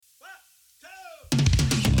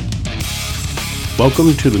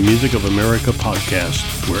Welcome to the Music of America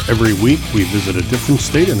podcast, where every week we visit a different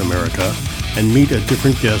state in America and meet a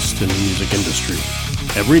different guest in the music industry.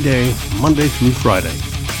 Every day, Monday through Friday.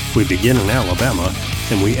 We begin in Alabama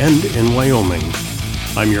and we end in Wyoming.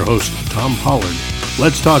 I'm your host, Tom Pollard.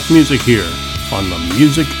 Let's talk music here on the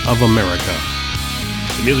Music of America.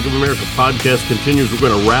 The Music of America podcast continues. We're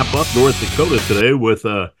going to wrap up North Dakota today with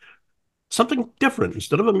something different.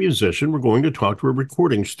 Instead of a musician, we're going to talk to a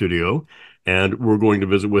recording studio, and we're going to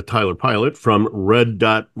visit with Tyler Pilot from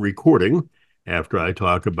Recdording after I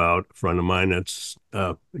talk about a friend of mine that's,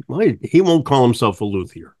 he won't call himself a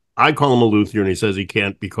luthier. I call him a luthier, and he says he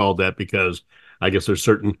can't be called that because I guess there's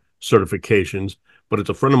certain certifications, but it's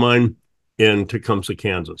a friend of mine in Tecumseh,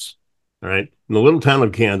 Kansas. All right. In the little town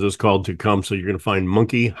of Kansas called Tecumseh, you're going to find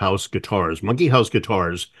Monkey House Guitars. Monkey House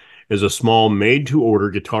Guitars is a small made-to-order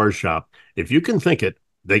guitar shop. If you can think it,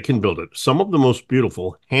 they can build it. Some of the most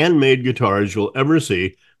beautiful handmade guitars you'll ever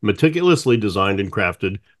see, meticulously designed and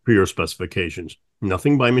crafted for your specifications.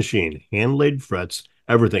 Nothing by machine, hand-laid frets,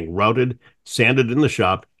 everything routed, sanded in the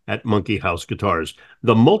shop at Monkey House Guitars.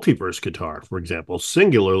 The Multiverse guitar, for example,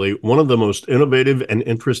 singularly one of the most innovative and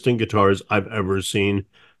interesting guitars I've ever seen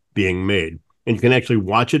being made. And you can actually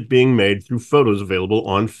watch it being made through photos available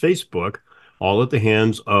on Facebook, all at the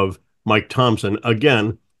hands of Mike Thompson.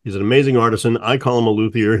 Again, he's an amazing artisan. I call him a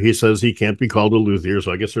luthier. He says he can't be called a luthier,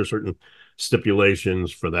 so I guess there's certain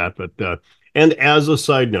stipulations for that. But and as a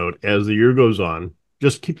side note, as the year goes on,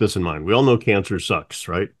 just keep this in mind. We all know cancer sucks,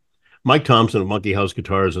 right? Mike Thompson of Monkey House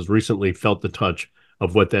Guitars has recently felt the touch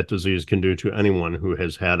of what that disease can do to anyone who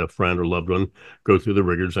has had a friend or loved one go through the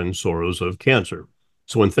rigors and sorrows of cancer.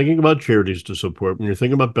 So when thinking about charities to support, when you're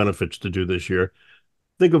thinking about benefits to do this year,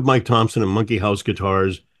 think of Mike Thompson and Monkey House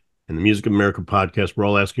Guitars and the Music of America podcast. We're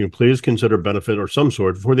all asking you, please consider benefit or some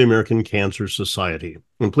sort for the American Cancer Society.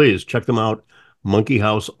 And please check them out. Monkey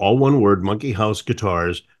House, all one word, Monkey House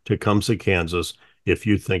Guitars, Tecumseh, Kansas. If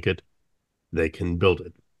you think it, they can build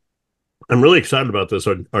it. I'm really excited about this.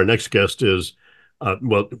 Our next guest is,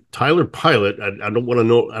 Tyler Pilot. I don't want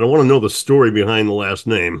to know the story behind the last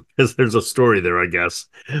name, because there's a story there, I guess.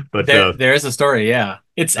 But there is a story, yeah.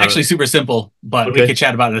 It's actually super simple, but okay. We could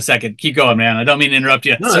chat about it in a second. Keep going, man. I don't mean to interrupt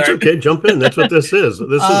you. No, Sorry. that's okay. Jump in. That's what this is.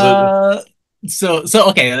 This So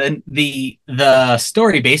okay, and the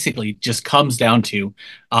story basically just comes down to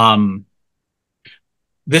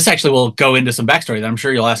this actually will go into some backstory that I'm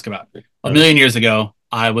sure you'll ask about. A million years ago,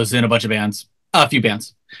 I was in a few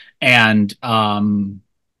bands, and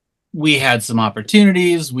we had some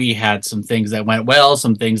opportunities. We had some things that went well,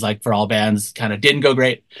 some things like for all bands kind of didn't go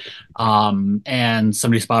great. And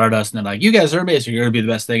somebody spotted us and they're like, you guys are amazing. You're going to be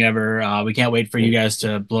the best thing ever. We can't wait for you guys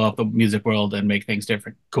to blow up the music world and make things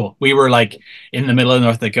different. Cool. We were like in the middle of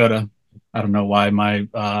North Dakota. I don't know why my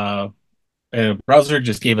browser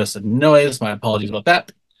just gave us a noise. My apologies about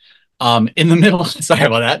that. In the middle, sorry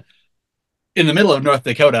about that. In the middle of North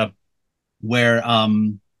Dakota, where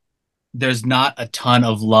there's not a ton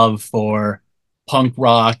of love for punk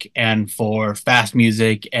rock and for fast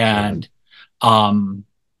music. And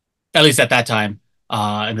at least at that time,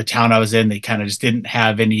 in the town I was in, they kind of just didn't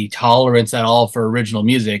have any tolerance at all for original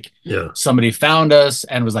music. Yeah. Somebody found us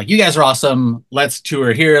and was like, you guys are awesome. Let's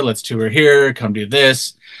tour here. Let's tour here. Come do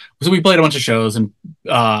this. So we played a bunch of shows, and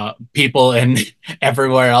people and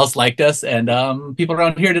everywhere else liked us, and people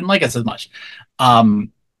around here didn't like us as much.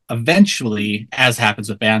 Eventually, as happens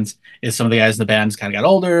with bands, is some of the guys in the bands kind of got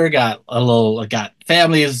older, got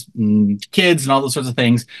families, and kids, and all those sorts of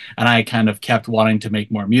things. And I kind of kept wanting to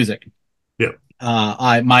make more music. Yeah.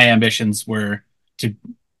 My ambitions were to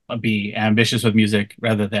be ambitious with music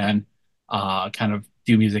rather than kind of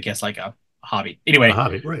do music as like a hobby. Anyway, a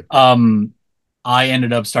hobby, right. I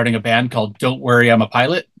ended up starting a band called Don't Worry, I'm a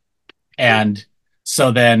Pilot. And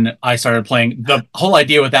so then I started playing. The whole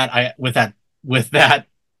idea with that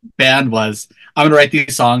band was, I'm going to write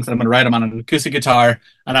these songs, and I'm going to write them on an acoustic guitar,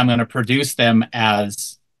 and I'm going to produce them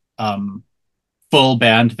as full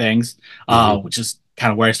band things, which is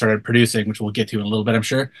kind of where I started producing, which we'll get to in a little bit, I'm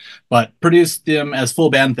sure. But produce them as full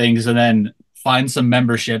band things, and then find some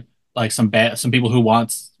membership, like some people who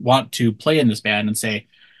want to play in this band, and say,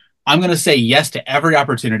 I'm going to say yes to every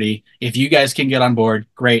opportunity. If you guys can get on board,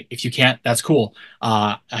 great. If you can't, that's cool.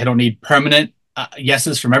 I don't need permanent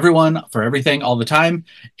yeses from everyone for everything all the time.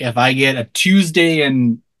 If I get a Tuesday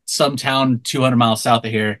in some town 200 miles south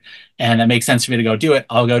of here and it makes sense for me to go do it,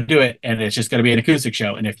 I'll go do it. And it's just going to be an acoustic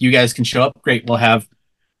show. And if you guys can show up, great. We'll have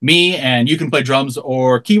me and you can play drums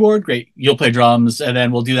or keyboard. Great. You'll play drums. And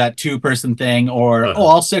then we'll do that 2-person thing, or,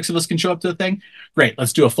 all 6 of us can show up to the thing. Great.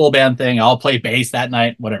 Let's do a full band thing. I'll play bass that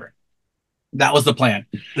night, whatever. That was the plan.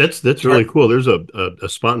 That's really cool. There's a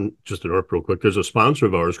spot just to interrupt real quick. There's a sponsor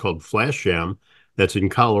of ours called Flash Jam that's in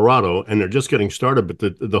Colorado, and they're just getting started.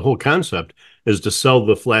 But the whole concept is to sell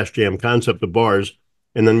the Flash Jam concept to bars,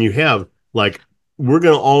 and then you have like we're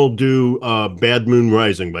gonna all do "Bad Moon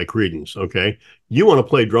Rising" by Creedence. Okay, you want to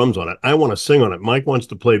play drums on it. I want to sing on it. Mike wants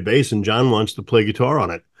to play bass, and John wants to play guitar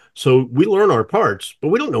on it. So we learn our parts, but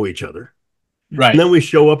we don't know each other. And Right. then we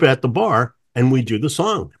show up at the bar and we do the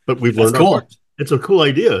song, but we've That's learned our cool. parts. It's a cool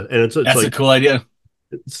idea, and it's That's a like cool idea.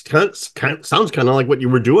 sounds kind of like what you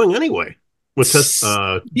were doing anyway with test.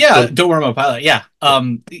 Yeah, Don't don't worry about pilot. Yeah.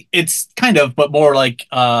 It's kind of, but more like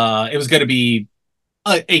it was going to be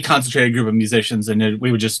a concentrated group of musicians, and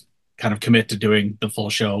we would just kind of commit to doing the full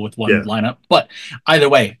show with one yeah lineup. But either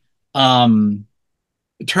way,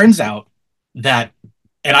 it turns out that,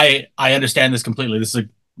 and I understand this completely. This is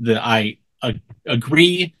that I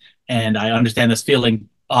agree, and I understand this feeling.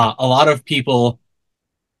 A lot of people,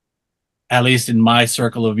 at least in my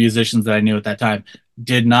circle of musicians that I knew at that time,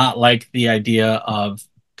 did not like the idea of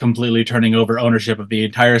completely turning over ownership of the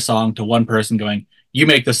entire song to one person going, you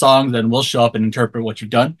make the song, then we'll show up and interpret what you've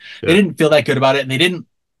done. They yeah didn't feel that good about it, and they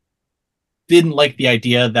didn't like the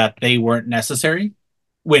idea that they weren't necessary,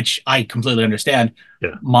 which I completely understand.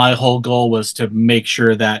 yeah My whole goal was to make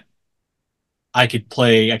sure that I could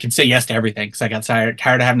say yes to everything because I got tired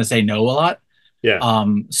of having to say no a lot. yeah.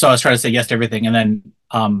 So I was trying to say yes to everything, and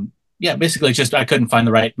then yeah, basically it's just I couldn't find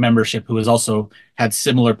the right membership who was also had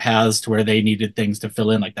similar paths to where they needed things to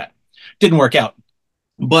fill in like that. Didn't work out,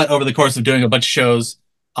 but over the course of doing a bunch of shows,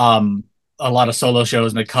 um, a lot of solo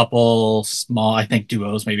shows and a couple small, I think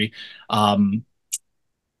duos maybe, um,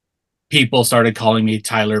 people started calling me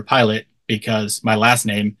Tyler Pilot because my last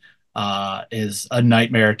name is a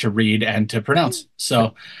nightmare to read and to pronounce.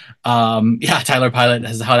 So, yeah, Tyler Pilot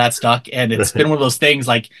is how that stuck, and it's been one of those things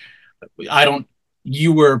like I don't.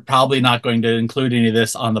 You were probably not going to include any of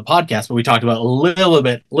this on the podcast, but we talked about a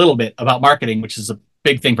little bit about marketing, which is a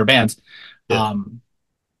big thing for bands. Yeah. Um,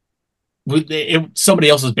 somebody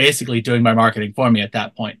else was basically doing my marketing for me at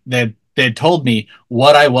that point. They told me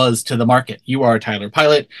what I was to the market. You are Tyler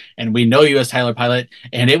Pilot, and we know you as Tyler Pilot.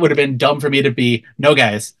 And it would have been dumb for me to be, no,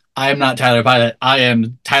 guys, I am not Tyler Pilot. I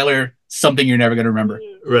am Tyler, something you're never going to remember.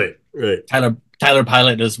 Right. Tyler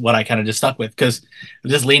Pilot is what I kind of just stuck with because I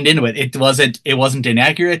just leaned into it. It wasn't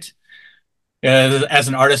inaccurate. As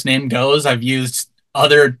an artist name goes, I've used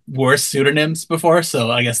other worse pseudonyms before, so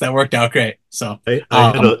I guess that worked out great. So,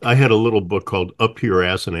 I had a little book called Up Your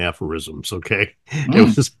Ass and Aphorisms. Okay, mm, it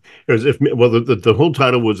was if well the whole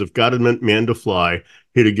title was if God had meant man to fly,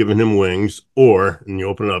 he'd have given him wings, or and you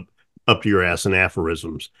open it up to your ass and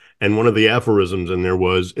aphorisms. And one of the aphorisms in there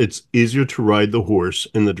was it's easier to ride the horse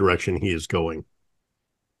in the direction he is going.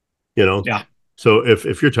 You know, yeah, so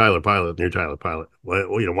if you're Tyler Pilot and you're Tyler Pilot, well,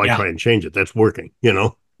 why yeah, try and change it? That's working. You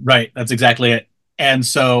know. right. That's exactly it. And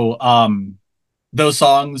so, those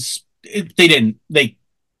songs, they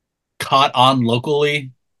caught on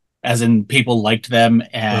locally, as in people liked them, Uh,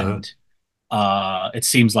 and it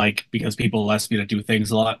seems like because people asked me to do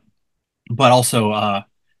things a lot, but also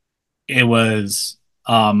it was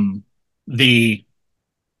the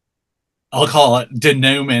I'll call it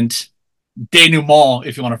denouement,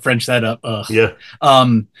 if you want to French that up, yeah.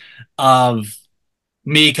 um, of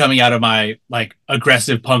me coming out of my like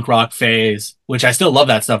aggressive punk rock phase, which I still love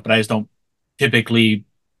that stuff, but I just don't typically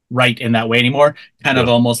write in that way anymore. Kind of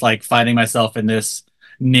Yeah. almost like finding myself in this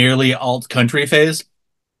nearly alt country phase.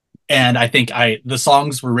 And I think the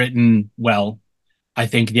songs were written well. I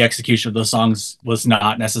think the execution of those songs was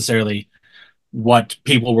not necessarily what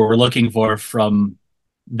people were looking for from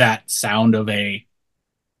that sound of a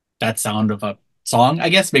that sound of a song. I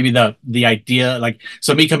guess maybe the idea, like,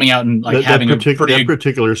 so me coming out and like having a That pretty,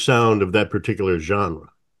 particular sound of that particular genre.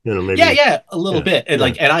 yeah, Maybe. yeah, a little Yeah. bit. And Yeah.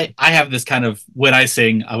 like, and I have this kind of, when I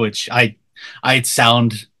sing, which I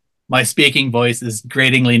sound, my speaking voice is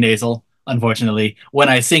gratingly nasal. Unfortunately, when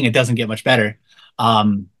I sing, it doesn't get much better.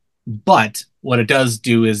 But what it does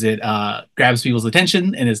do is it grabs people's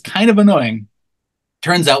attention and is kind of annoying.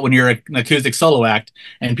 Turns out when you're an acoustic solo act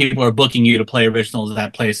and people are booking you to play originals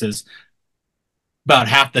at places, about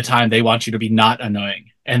half the time they want you to be not annoying,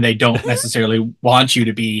 and they don't necessarily want you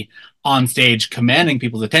to be on stage commanding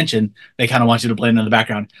people's attention. They kind of want you to blend in the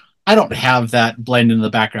background. I don't have that blend in the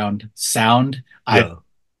background sound. I Yeah.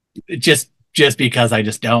 just because I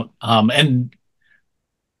just don't. And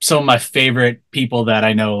some of my favorite people that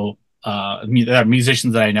I know,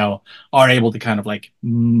 musicians that I know, are able to kind of like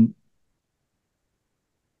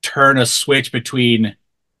turn a switch between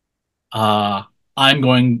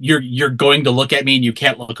you're going to look at me and you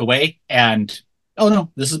can't look away, and oh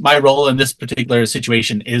no, this is my role in this particular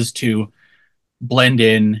situation is to blend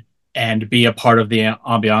in and be a part of the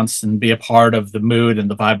ambiance and be a part of the mood and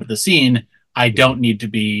the vibe of the scene. I Mhm. don't need to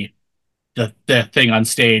be the thing on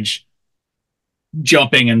stage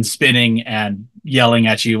jumping and spinning and yelling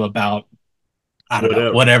at you about, I don't know,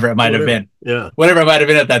 Whatever, whatever it might have whatever. been. Yeah. Whatever it might have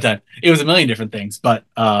been at that time. It was a million different things, but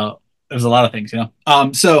it was a lot of things, you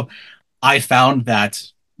know. So I found that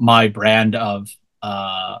my brand of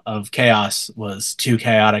chaos was too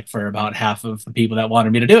chaotic for about half of the people that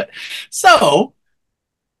wanted me to do it. So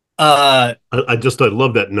uh I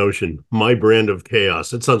love that notion. My brand of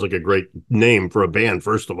chaos. It sounds like a great name for a band,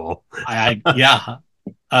 first of all. I yeah.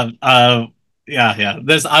 Um uh yeah.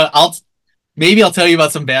 I'll maybe I'll tell you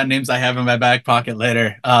about some band names I have in my back pocket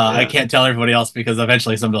later. I Yeah. can't tell everybody else because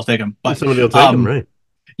eventually somebody will take them. But Somebody will take them, um right?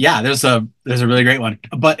 yeah, there's a really great one.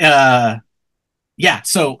 But yeah,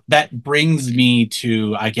 so that brings me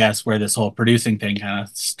to, I guess, where this whole producing thing kind of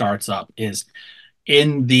starts up is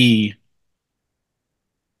in the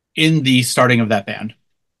in the starting of that band.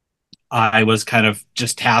 I was kind of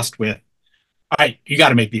just tasked with, all right, you got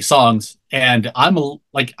to make these songs. And I'm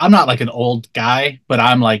not like an old guy, but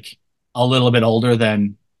I'm like a little bit older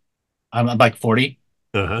than I'm like 40.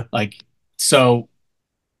 Uh-huh. Like, so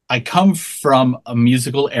I come from a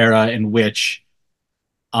musical era in which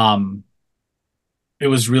um it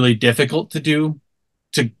was really difficult to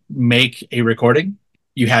make a recording.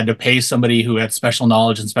 You had to pay somebody who had special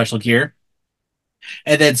knowledge and special gear.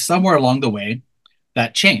 And then somewhere along the way,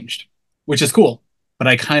 that changed, which is cool. But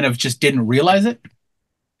I kind of just didn't realize it.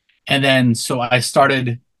 And then so I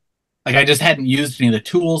started, like, I just hadn't used any of the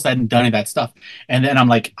tools, I hadn't done any of that stuff. And then I'm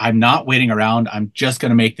like, I'm not waiting around. I'm just going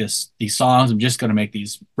to make these songs. I'm just going to make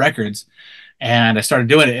these records. And I started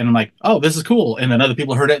doing it and I'm like, oh, this is cool. And then other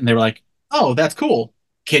people heard it and they were like, oh, that's cool.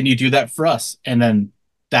 Can you do that for us? And then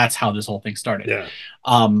that's how this whole thing started. Yeah.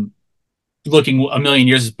 Um, Looking a million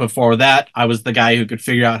years before that, I was the guy who could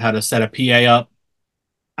figure out how to set a PA up.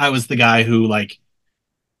 I was the guy who, like,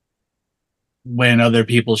 when other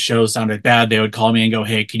people's shows sounded bad, they would call me and go,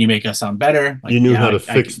 "Hey, can you make us sound better?" Like, You knew yeah, how to I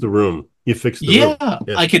fix could, the room. You fixed the room. yeah,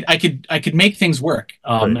 Yeah. I could make things work,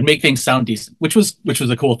 Right. and make things sound decent, which was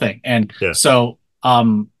a cool thing. And Yeah. so,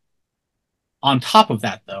 on top of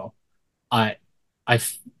that, though, I, I,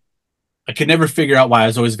 I could never figure out why I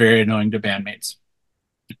was always very annoying to bandmates,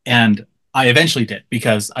 and I eventually did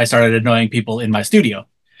because I started annoying people in my studio.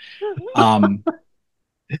 Um,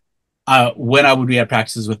 when I would be at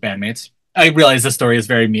practices with bandmates. I realize the story is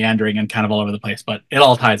very meandering and kind of all over the place, but it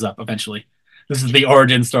all ties up eventually. This is the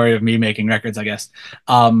origin story of me making records, I guess.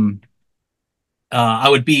 Um, I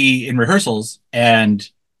would be in rehearsals and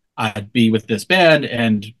I'd be with this band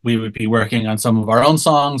and we would be working on some of our own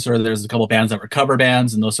songs, or there's a couple bands that were cover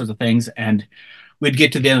bands and those sorts of things. And we'd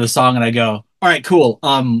get to the end of the song and I go, all right, cool.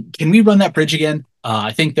 Can we run that bridge again?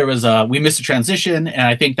 I think we missed a transition and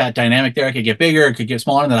I think that dynamic there could get bigger, it could get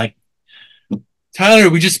smaller. And they're like, Tyler,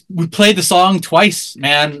 we played the song twice,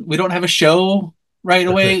 man. We don't have a show right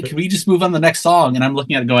away. Can we just move on to the next song? And I'm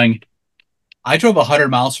looking at it going, I drove 100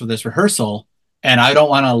 miles for this rehearsal, and I don't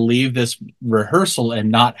want to leave this rehearsal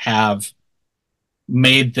and not have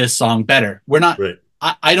made this song better. We're not. Right.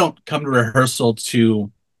 I don't come to rehearsal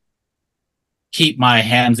to keep my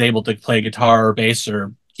hands able to play guitar or bass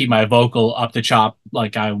or keep my vocal up to chop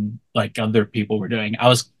like other people were doing. I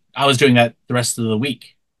was doing that the rest of the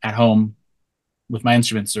week at home with my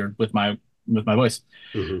instruments or with my voice.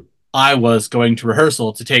 Hmm. I was going to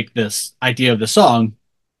rehearsal to take this idea of the song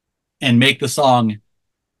and make the song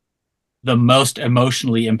the most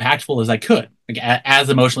emotionally impactful as I could, like as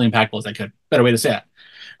emotionally impactful as I could. Better way to say it.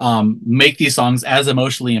 Make these songs as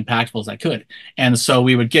emotionally impactful as I could. And so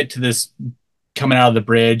we would get to this coming out of the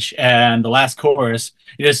bridge and the last chorus.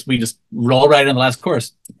 We just roll right in the last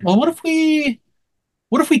chorus. Well, what if we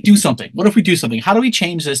do something? What if we do something? How do we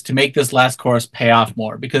change this to make this last chorus pay off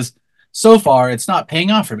more? Because so far it's not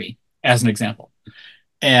paying off for me, as an example.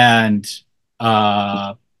 And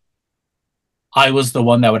uh, I was the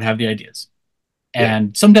one that would have the ideas. Yeah.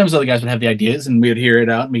 And sometimes other guys would have the ideas and we would hear it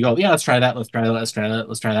out and we go, yeah, let's try that. Let's try that. Let's try that.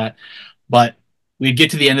 Let's try that. But we'd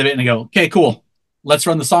get to the end of it and go, okay, cool. Let's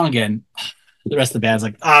run the song again. The rest of the band's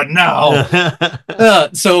like, oh no.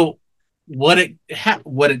 So what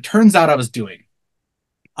it turns out I was doing,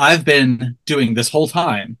 I've been doing this whole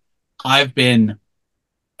time. I've been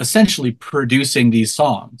essentially producing these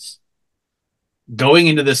songs, going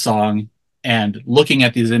into this song and looking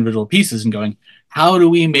at these individual pieces and going, how do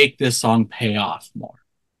we make this song pay off more?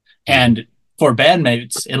 Mhm. And for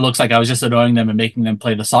bandmates, it looks like I was just annoying them and making them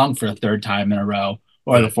play the song for a third time in a row,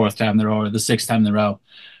 or Yeah. the fourth time in a row, or the sixth time in a row.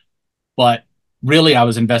 But really I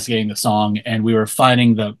was investigating the song and we were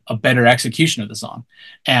finding a better execution of the song.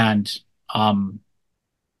 And um,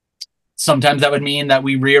 sometimes that would mean that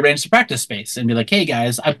we rearrange the practice space and be like, hey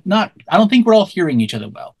guys, I don't think we're all hearing each other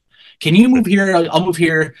well. Can you move here? I'll move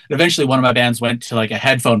here. And eventually one of my bands went to like a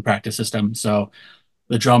headphone practice system. So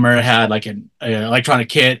the drummer had like an electronic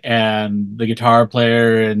kit and the guitar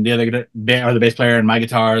player and the other or the bass player and my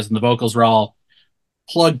guitars and the vocals were all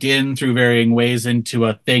plugged in through varying ways into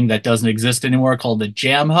a thing that doesn't exist anymore called the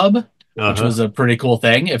Jam Hub, which was Uh-huh. a pretty cool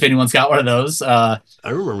thing. If anyone's got one of those, I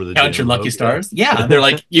remember the count your Jam lucky Hub. Yeah. stars. Yeah, they're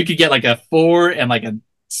like you could get like a 4 and like a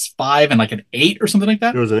 5 and like an 8 or something like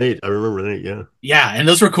that. There was an 8. I remember an 8. Yeah. Yeah, and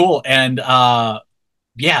those were cool. And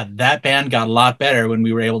yeah, that band got a lot better when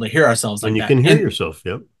we were able to hear ourselves And like you that. can hear yourself.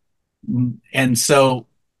 Yep. And so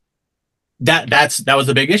that was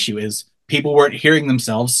the big issue is people weren't hearing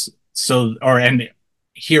themselves and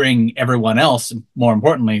hearing everyone else more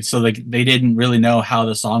importantly, so they didn't really know how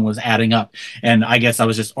the song was adding up. And I guess I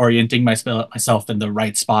was just orienting myself in the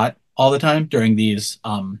right spot all the time Yeah. during these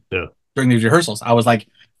rehearsals. I was like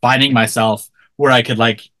finding myself where I could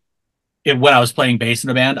when I was playing bass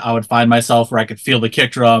in a band, I would find myself where I could feel the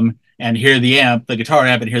kick drum and hear the guitar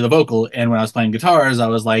amp, and hear the vocal. And when I was playing guitars, I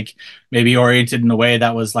was like maybe oriented in a way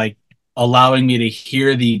that was like allowing me to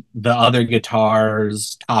hear the other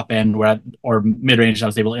guitars top end or mid range. I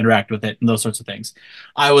was able to interact with it and those sorts of things.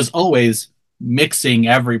 I was always mixing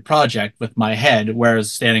every project with my head,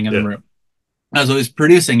 whereas standing in the Yeah. room, I was always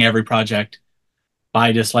producing every project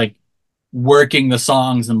by just like working the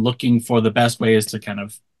songs and looking for the best ways to kind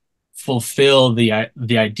of fulfill the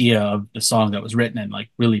idea of the song that was written and like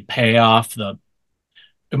really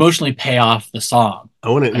emotionally pay off the song. I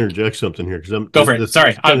want to Like, interject something here because I'm go for it. this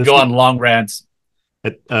Sorry, kind I'm of going on long rants.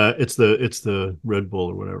 it's the Red Bull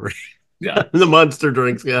or whatever. Yeah. The monster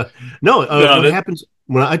drinks. Yeah. No, No, what happens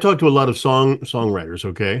when I talk to a lot of songwriters,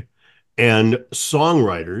 okay? And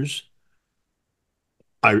songwriters,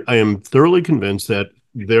 I am thoroughly convinced that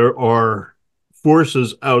there are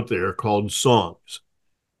forces out there called songs,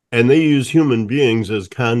 and they use human beings as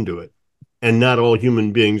conduit. And not all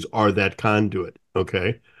human beings are that conduit,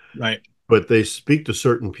 okay? right. But they speak to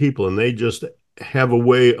certain people and they just have a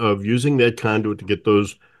way of using that conduit to get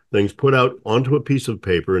those things put out onto a piece of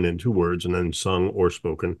paper and into words and then sung or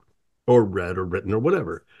spoken or read or written or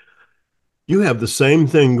whatever. You have the same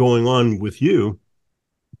thing going on with you,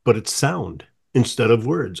 but it's sound instead of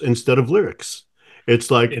words, instead of lyrics. It's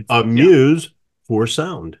like It's a yeah, muse for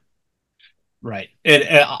sound. right.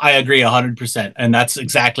 I agree 100%, and that's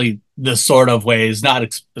exactly the sort of ways,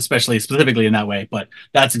 not especially specifically in that way, but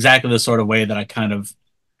that's exactly the sort of way that I kind of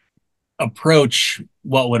approach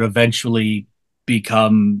what would eventually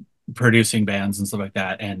become producing bands and stuff like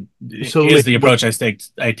that. And it So is the approach I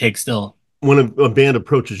take still. when a band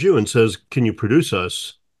approaches you and says, "Can you produce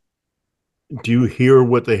us?" Do you hear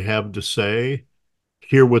what they have to say,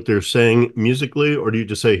 hear what they're saying musically, or do you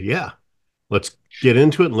just say, "Yeah, let's get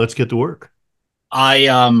into it and let's get to work"? I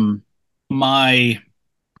my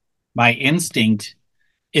my instinct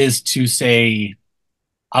is to say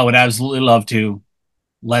I would absolutely love to.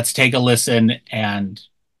 Let's take a listen and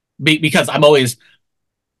because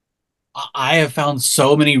I have found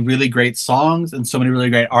so many really great songs and so many really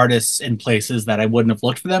great artists in places that I wouldn't have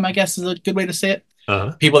looked for them, I guess is a good way to say it.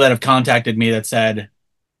 Uh-huh. People that have contacted me that said,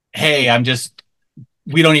 hey,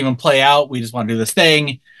 we don't even play out. We just want to do this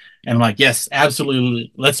thing. And I'm like, yes,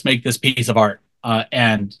 absolutely. Let's make this piece of art.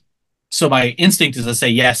 And so my instinct is to say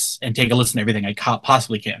yes and take a listen to everything I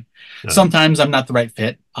possibly can. Uh-huh. Sometimes I'm not the right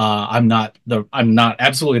fit. I'm not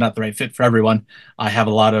absolutely not the right fit for everyone. I have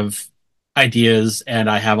a lot of ideas and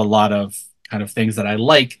I have a lot of kind of things that I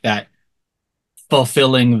like that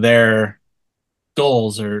fulfilling their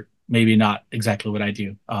goals are maybe not exactly what I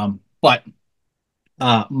do. But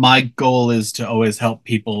my goal is to always help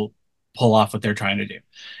people pull off what they're trying to do.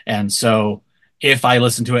 And so if I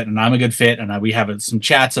listen to it and I'm a good fit and we have some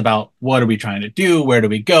chats about what are we trying to do, where do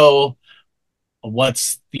we go,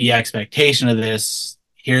 what's the expectation of this,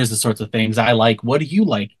 here's the sorts of things I like, what do you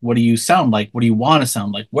like, what do you sound like, what do you want to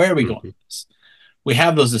sound like, where are we going Mm-hmm. with this? We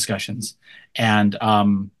have those discussions and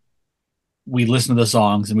we listen to the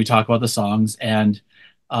songs and we talk about the songs and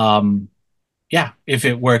um, yeah, if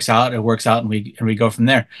it works out, it works out, and we go from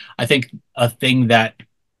there. I think a thing that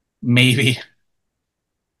maybe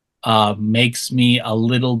makes me a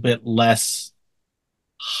little bit less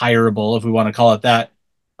hireable, if we want to call it that,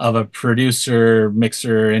 of a producer,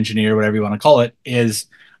 mixer, engineer, whatever you want to call it, is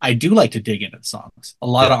I do like to dig into the songs. A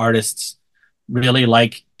lot Yeah. of artists really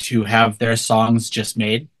like to have their songs just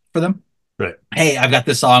made for them. Right. Hey, I've got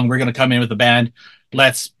this song. We're going to come in with the band.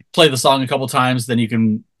 Let's play the song a couple times. Then you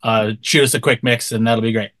can shoot us a quick mix and that'll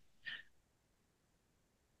be great.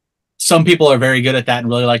 Some people are very good at that and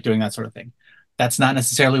really like doing that sort of thing. That's not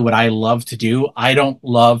necessarily what I love to do. I don't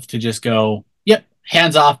love to just go, yep,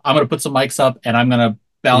 hands off. I'm going to put some mics up and I'm going to And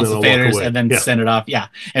balance then the I'll walk faders away. and then Yeah. send it off. Yeah.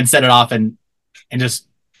 And send it off and just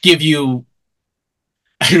give you,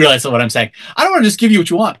 I realize what I'm saying. I don't want to just give you what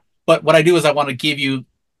you want, but what I do is I want to give you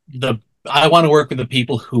I want to work with the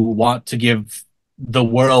people who want to give the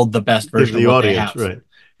world the best Give version of the what they audience, have. right.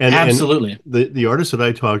 And Absolutely. the artists that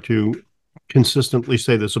I talk to consistently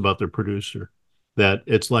say this about their producer, that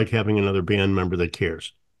it's like having another band member that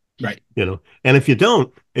cares. Right. And if you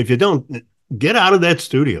don't get out of that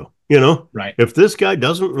studio. Right. If this guy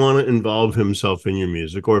doesn't want to involve himself in your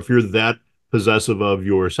music, or if you're that possessive of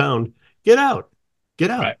your sound, get out.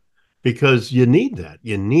 Get out. Right. Because you need that.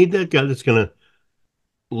 You need that guy that's going to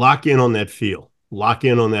lock in on that feel, lock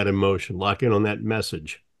in on that emotion, lock in on that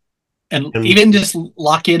message. And And even just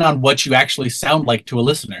lock in on what you actually sound like to a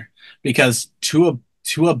listener, because to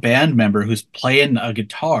a band member who's playing a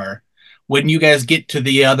guitar, when you guys get to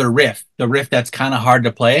the other riff, the riff that's kind of hard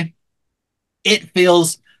to play, it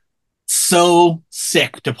feels so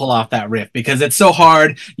sick to pull off that riff because it's so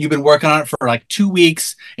hard. You've been working on it for like 2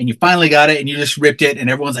 weeks and you finally got it and you just ripped it and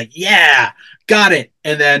everyone's like, yeah, got it.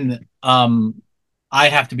 And then I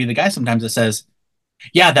have to be the guy sometimes that says,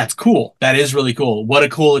 yeah, that's cool. That is really cool. What a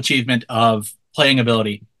cool achievement of playing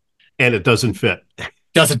ability. and it doesn't fit.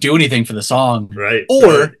 Doesn't do anything for the song. Right.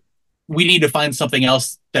 Or right. we need to find something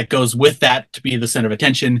else that goes with that to be the center of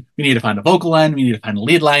attention. We need to find a vocal line. We need to find a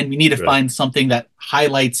lead line. We need to Right. find something that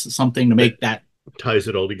highlights something to make that. Ties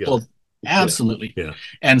it all together. Well, absolutely. Yeah.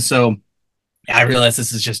 And so I realize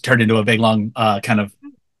this has just turned into a big, long, kind of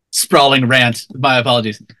sprawling rant. My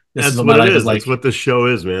apologies. This That's is what what my it life is. like. That's what this show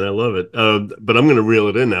is, man. I love it. But I'm going to reel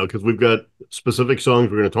it in now because we've got specific songs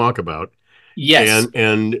we're going to talk about. Yes.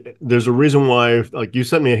 And there's a reason why, like you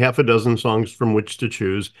sent me a half a dozen songs from which to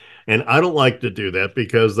choose. And I don't like to do that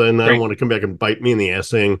because then I don't want to come back and bite me in the ass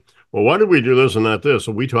saying, well, why did we do this and not this?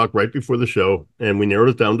 So we talked right before the show and we narrowed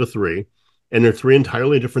it down to three. And they're three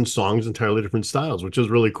entirely different songs, entirely different styles, which is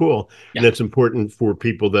really cool. Yeah. And it's important for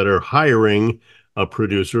people that are hiring a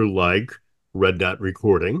producer like Red Dot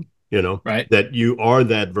Recording, right. that you are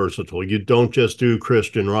that versatile. You don't just do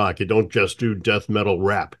Christian rock. You don't just do death metal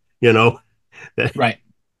rap, Right.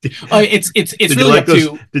 It's really like up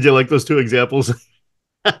to. Did you like those two examples?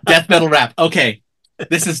 Death metal rap. Okay.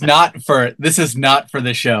 This is not for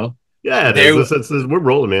the show. Yeah, it is. We're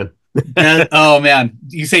rolling, man. Oh man,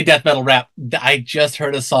 you say death metal rap. I just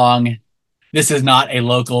heard a song. This is not a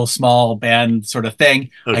local small band sort of thing.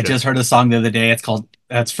 Okay. I just heard a song the other day.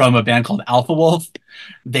 That's from a band called Alpha Wolf.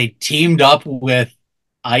 They teamed up with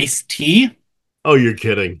Ice-T. Oh, you're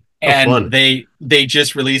kidding. And fun. They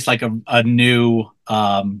just released like a new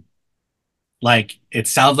like it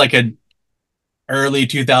sounds like a early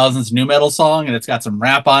 2000s new metal song, and it's got some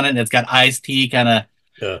rap on it, and it's got Ice-T kind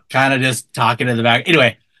of just talking in the back.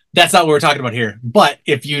 Anyway, that's not what we're talking about here. But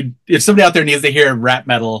if somebody out there needs to hear rap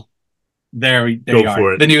metal, there you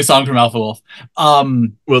are. The new song from Alpha Wolf.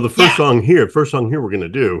 Well, the first song here we're going to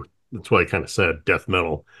do, that's why I kind of said death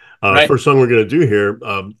metal. Right. First song we're going to do here,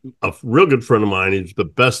 a real good friend of mine. He's the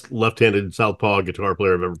best left-handed southpaw guitar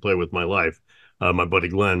player I've ever played with in my life, my buddy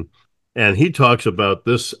Glenn. And he talks about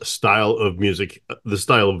this style of music, the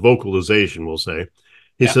style of vocalization, we'll say.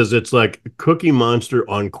 He says it's like Cookie Monster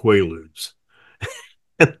on Quaaludes.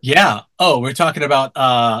 Yeah. Oh, we're talking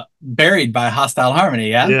about Buried by Hostile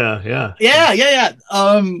Harmony, yeah? Yeah.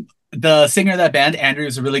 The singer of that band, Andrew,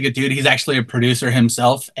 is a really good dude. He's actually a producer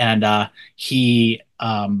himself, and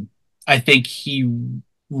I think he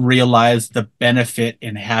realized the benefit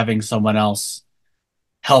in having someone else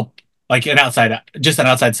help, like an outside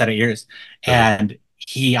set of ears. And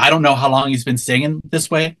I don't know how long he's been singing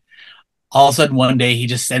this way. All of a sudden, one day, he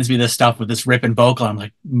just sends me this stuff with this ripping vocal. I'm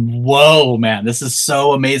like, whoa, man, this is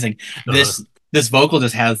so amazing. This vocal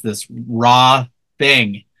just has this raw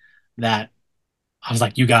thing that I was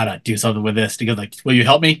like, you gotta do something with this. He goes like, will you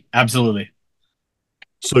help me? Absolutely.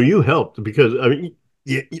 So you helped because, I mean,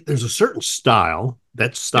 there's a certain style,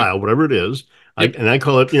 whatever it is, and I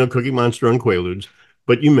call it, Cookie Monster on Quaaludes,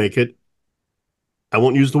 but you make it, I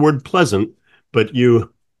won't use the word pleasant, but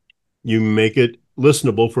you make it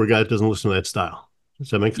listenable for a guy that doesn't listen to that style.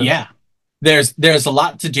 Does that make sense? Yeah. There's a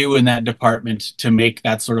lot to do in that department to make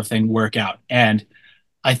that sort of thing work out. And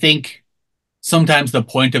I think sometimes the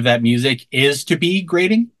point of that music is to be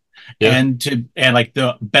grating. Yeah. And like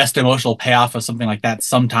the best emotional payoff of something like that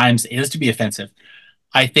sometimes is to be offensive.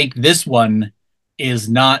 I think this one is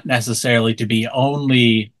not necessarily to be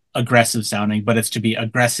only aggressive sounding, but it's to be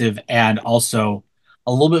aggressive and also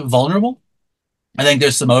a little bit vulnerable. I think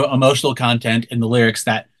there's some emotional content in the lyrics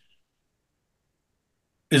that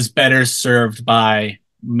is better served by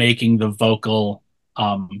making the vocal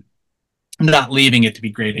not leaving it to be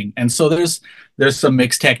grating. And so there's some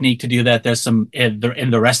mix technique to do that. There's some in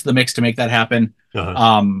the rest of the mix to make that happen.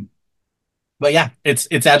 But yeah,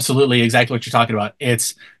 it's absolutely exactly what you're talking about.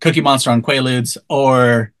 It's Cookie Monster on Quaaludes,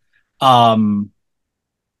 or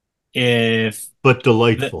if but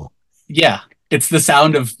delightful. Yeah, it's the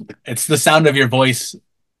sound of your voice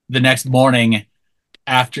the next morning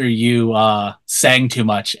after you sang too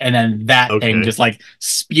much, and then that thing just like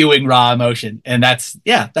spewing raw emotion. And that's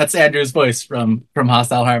Andrew's voice from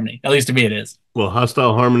Hostile Harmony. At least to me it is. Well,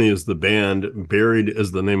 Hostile Harmony is the band, Buried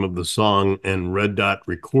is the name of the song, and Red Dot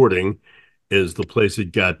Recording is the place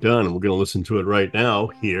it got done. And we're going to listen to it right now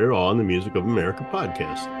here on the Music of America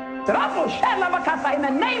podcast. In the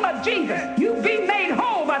name of Jesus, you be made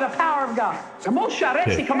whole by the power of God. Okay. You're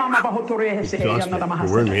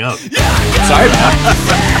wearing me out. Sorry,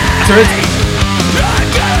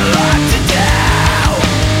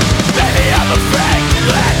 Baby, I'm afraid to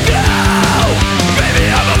let go. Baby,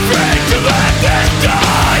 I'm afraid to let this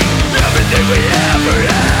die. Everything we ever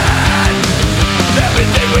had,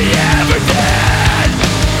 everything we ever did,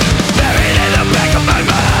 buried in the back of my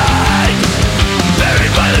mind,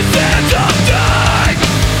 buried by the sands of time.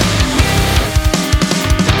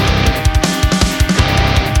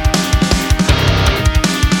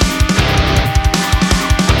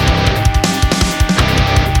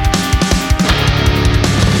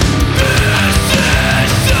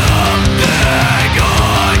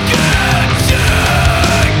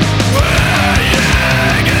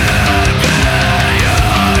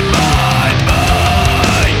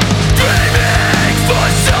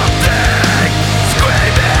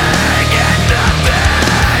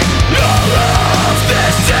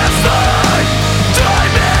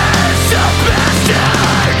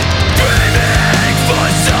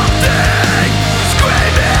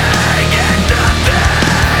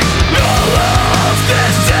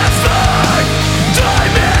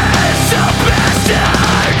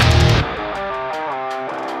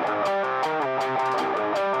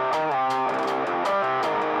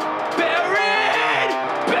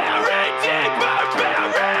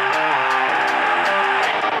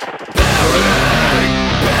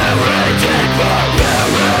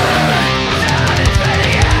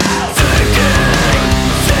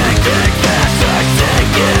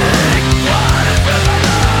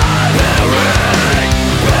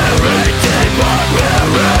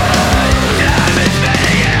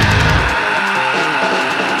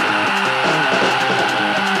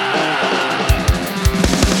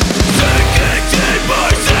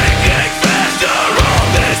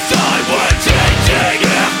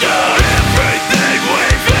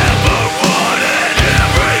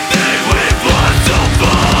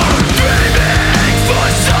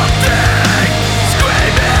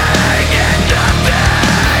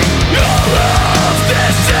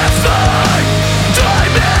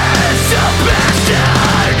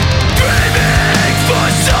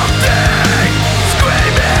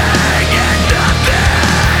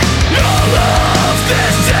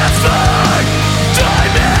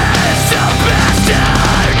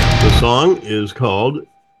 Song is called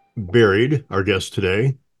Buried. Our guest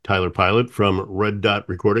today, Tyler Pilot from Red Dot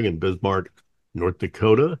Recording in Bismarck, North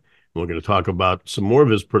Dakota. And we're going to talk about some more of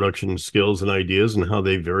his production skills and ideas and how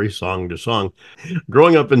they vary song to song.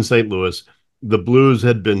 Growing up in St. Louis, the blues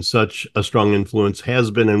had been such a strong influence, has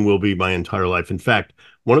been and will be my entire life. In fact,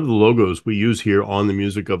 one of the logos we use here on the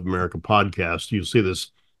Music of America podcast, you'll see this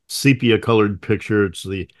sepia-colored picture. It's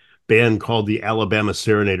the band called the Alabama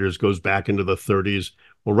Serenaders, goes back into the 30s.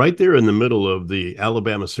 Well, right there in the middle of the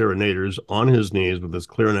Alabama Serenaders, on his knees with his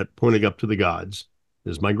clarinet pointing up to the gods,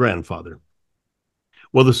 is my grandfather.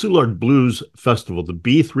 Well, the Soulard Blues Festival, the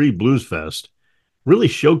B3 Blues Fest, really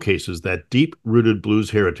showcases that deep-rooted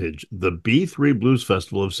blues heritage. The B3 Blues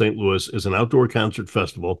Festival of St. Louis is an outdoor concert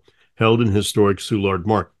festival held in historic Soulard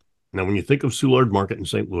Market. Now, when you think of Soulard Market in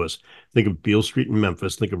St. Louis, think of Beale Street in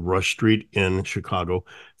Memphis, think of Rush Street in Chicago,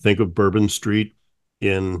 think of Bourbon Street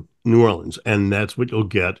in New Orleans, and that's what you'll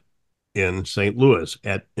get in St. Louis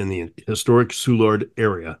in the historic Soulard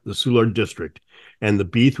area, the Soulard district. And the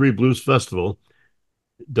B3 Blues Festival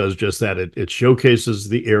does just that. It showcases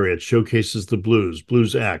the area, it showcases the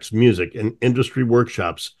blues acts, music, and industry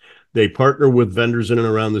workshops. They partner with vendors in and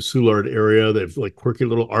around the Soulard area. They've like quirky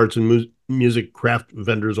little arts and music craft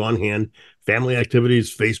vendors on hand, family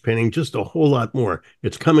activities, face painting, just a whole lot more.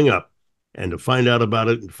 It's coming up And to find out about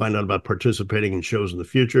it and find out about participating in shows in the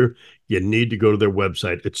future, you need to go to their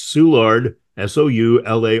website. It's Soulard,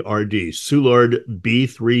 Soulard,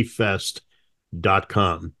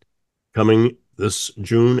 SoulardB3Fest.com. Coming this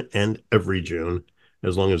June and every June,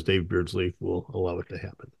 as long as Dave Beardsley will allow it to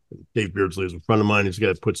happen. Dave Beardsley is a friend of mine. He's the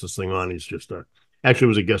guy that puts this thing on. He's just actually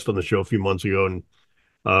was a guest on the show a few months ago, and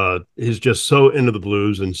he's just so into the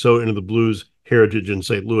blues and so into the blues heritage in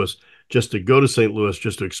St. Louis. Just to go to St. Louis,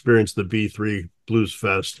 just to experience the B3 Blues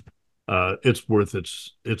Fest, it's worth it.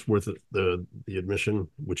 The admission,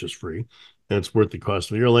 which is free, and it's worth the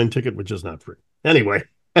cost of the airline ticket, which is not free. Anyway,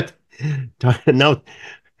 now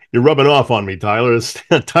you're rubbing off on me, Tyler.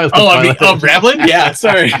 Tyler. I'm rambling. Yeah,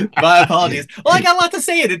 sorry. My apologies. Well, I got a lot to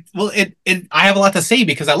say. I have a lot to say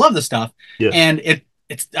because I love this stuff, and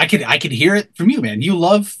I could hear it from you, man. You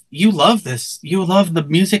love this. You love the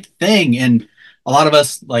music thing, and a lot of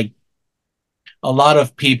us like. A lot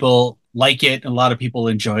of people like it, and a lot of people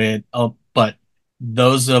enjoy it. But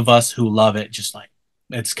those of us who love it, just like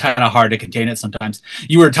it's kind of hard to contain it sometimes.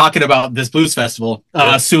 You were talking about this blues festival,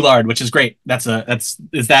 Soulard, which is great. Is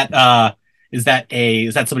that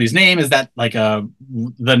somebody's name? Is that like the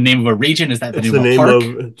name of a region? Is that the name of a park?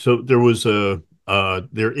 So there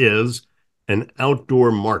is an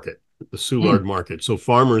outdoor market, the Soulard Market. So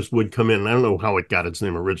farmers would come in. I don't know how it got its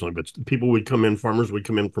name originally, but farmers would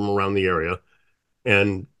come in from around the area.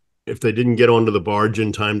 And if they didn't get onto the barge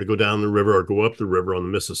in time to go down the river or go up the river on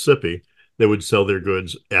the Mississippi, they would sell their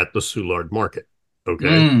goods at the Soulard Market.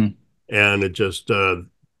 Okay. And it just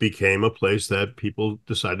became a place that people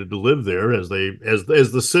decided to live there as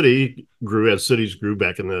the city grew, as cities grew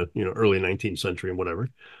back in the early 19th century and whatever.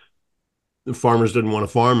 The farmers didn't want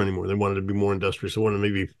to farm anymore. They wanted to be more industrious. They wanted to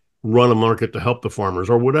maybe run a market to help the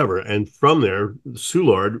farmers or whatever. And from there,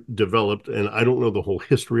 Soulard developed, and I don't know the whole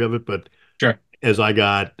history of it, but sure. As I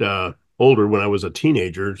got older, when I was a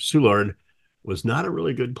teenager, Soulard was not a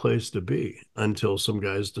really good place to be until some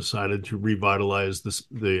guys decided to revitalize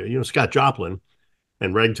Scott Joplin,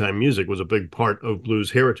 and ragtime music was a big part of blues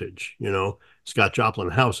heritage. Scott Joplin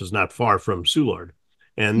House is not far from Soulard.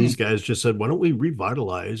 And these guys just said, why don't we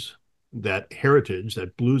revitalize that heritage,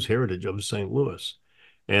 that blues heritage of St. Louis?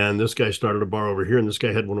 And this guy started a bar over here, and this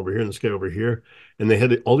guy had one over here, and this guy over here. And they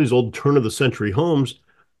had all these old turn-of-the-century homes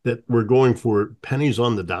that were going for pennies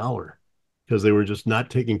on the dollar because they were just not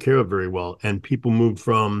taken care of very well. And people moved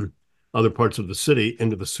from other parts of the city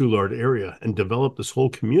into the Soulard area and developed this whole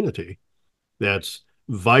community that's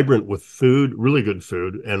vibrant with food, really good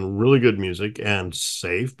food, and really good music, and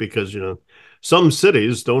safe because, some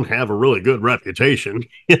cities don't have a really good reputation,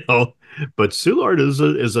 but Soulard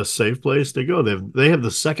is a safe place to go. They have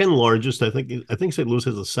the second largest, I think St. Louis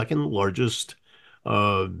has the second largest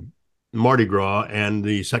Mardi Gras and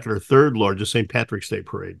the second or third largest St. Patrick's Day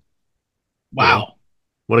parade. Wow.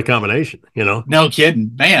 What a combination, No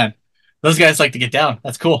kidding, man. Those guys like to get down.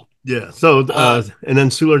 That's cool. Yeah. So, and then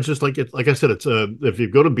Soulard's just like it, like I said, it's if you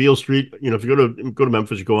go to Beale Street, if you go to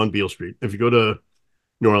Memphis, you go on Beale Street. If you go to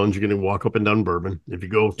New Orleans, you're going to walk up and down Bourbon. If you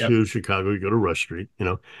go to Chicago, you go to Rush Street.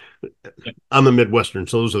 I'm a Midwestern,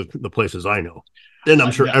 so those are the places I know, and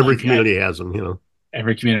I'm sure every community has them.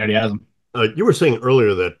 Every community has them. You were saying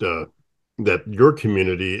earlier that your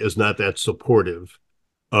community is not that supportive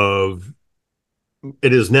of.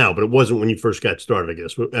 It is now, but it wasn't when you first got started, I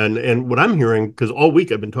guess. And what I'm hearing, because all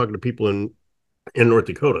week I've been talking to people in North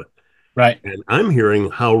Dakota, right? And I'm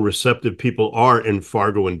hearing how receptive people are in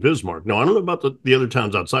Fargo and Bismarck. Now, I don't know about the other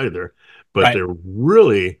towns outside of there, but they're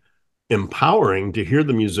really empowering to hear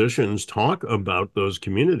the musicians talk about those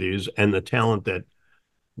communities and the talent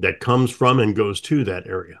that comes from and goes to that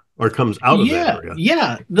area or comes out of that area.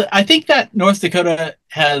 Yeah, I think that North Dakota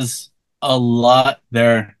has a lot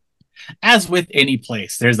there. As with any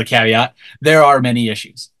place, there's the caveat. There are many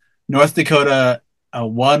issues. North Dakota,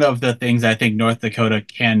 one of the things I think North Dakota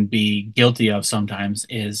can be guilty of sometimes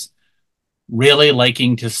is really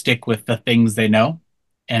liking to stick with the things they know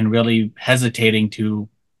and really hesitating to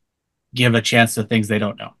give a chance to things they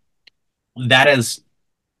don't know. That has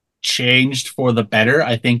changed for the better,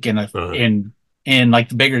 I think, in like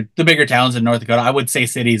the bigger towns in North Dakota. I would say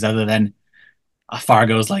cities other than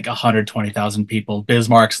Fargo's like 120,000 people.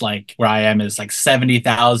 Bismarck's like where I am is like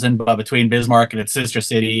 70,000, but between Bismarck and its sister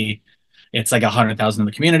city, it's like 100,000 in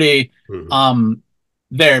the community. Mm-hmm.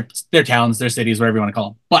 They're towns, they're cities, whatever you want to call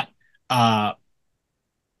them. But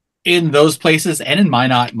in those places and in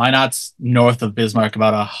Minot's north of Bismarck,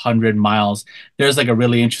 about 100 miles, there's like a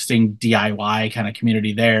really interesting DIY kind of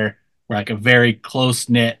community there, where like a very close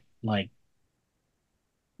knit like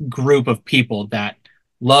group of people that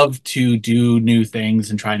love to do new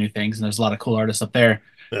things and try new things, and there's a lot of cool artists up there.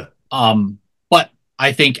 But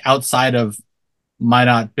I think outside of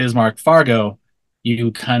Minot, Bismarck, Fargo,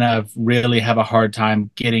 you kind of really have a hard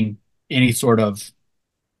time getting any sort of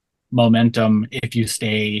momentum if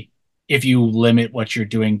you limit what you're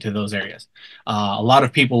doing to those areas. A lot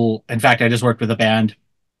of people, in fact, I just worked with a band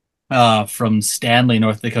from Stanley,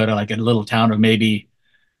 North Dakota, like a little town of maybe,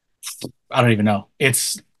 I don't even know.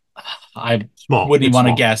 I Small. wouldn't even It's want to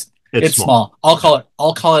small. guess. It's It's small. small.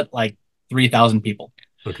 I'll call it like 3,000 people.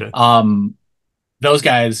 Okay. Those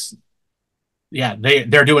guys, yeah,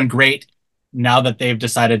 they're doing great now that they've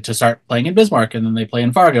decided to start playing in Bismarck and then they play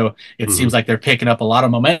in Fargo. It Mm-hmm. seems like they're picking up a lot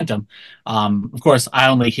of momentum. Of course, I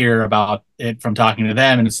only hear about it from talking to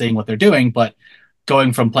them and seeing what they're doing, but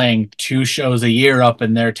going from playing 2 shows a year up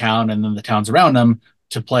in their town and then the towns around them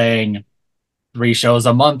to playing 3 shows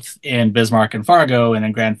a month in Bismarck and Fargo and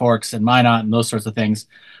in Grand Forks and Minot and those sorts of things.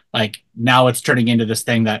 Like now it's turning into this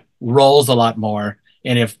thing that rolls a lot more.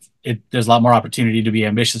 And if there's a lot more opportunity to be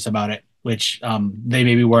ambitious about it, which they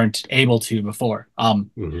maybe weren't able to before.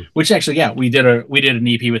 Mm-hmm. Which actually, yeah, we did an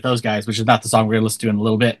EP with those guys, which is not the song we're gonna listen to in a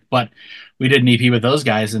little bit, but we did an EP with those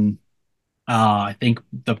guys, and I think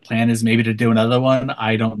the plan is maybe to do another one.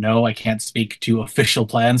 I don't know. I can't speak to official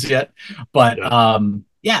plans yet, but Yeah.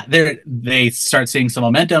 yeah, they start seeing some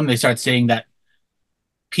momentum. They start seeing that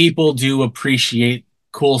people do appreciate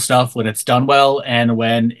cool stuff when it's done well and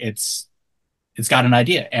when it's got an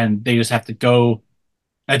idea, and they just have to go.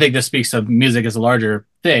 I think this speaks of music as a larger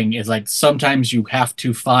thing. Is like sometimes you have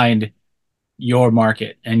to find your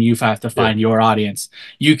market and you have to Yeah. find your audience.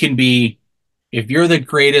 You can be, if you're the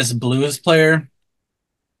greatest blues player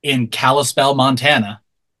in Kalispell, Montana,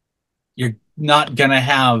 you're not going to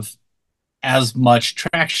have as much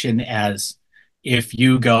traction as if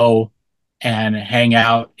you go and hang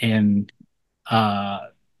out in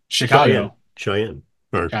Chicago. Cheyenne.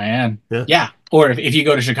 Or, Cheyenne. Yeah. Yeah. Or if you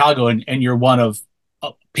go to Chicago and you're one of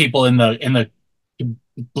people in the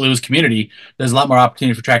blues community, there's a lot more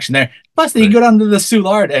opportunity for traction there. Plus, then you Right. go down to the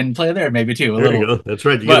Soulard and play there maybe too. There you go. That's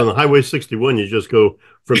right. You get on the Highway 61, you just go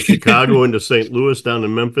from Chicago into St. Louis, down to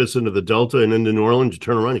Memphis, into the Delta, and into New Orleans. You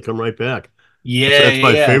turn around, you come right back. That's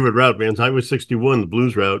my favorite route, man. It's Highway 61, the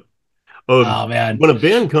blues route. Oh man. When a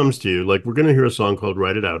band comes to you, like we're going to hear a song called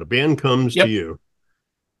Write It Out. A band comes to you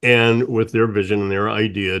and with their vision and their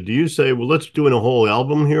idea, do you say, well, let's do a whole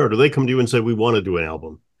album here? Or do they come to you and say, we want to do an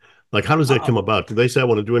album? Like, how does that come about? Do they say, I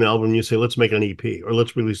want to do an album? And you say, let's make an EP, or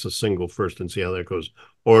let's release a single first and see how that goes.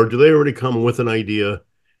 Or do they already come with an idea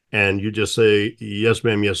and you just say, yes,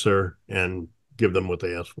 ma'am, yes, sir, and give them what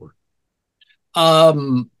they ask for?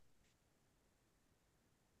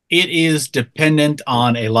 It is dependent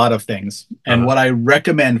on a lot of things. And what I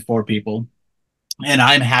recommend for people, and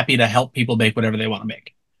I'm happy to help people make whatever they want to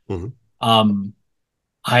make. Mm-hmm.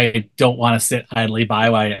 I don't want to sit idly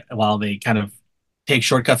by while they kind of take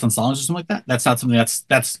shortcuts on songs or something like that. That's not something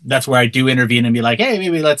that's where I do intervene and be like, hey,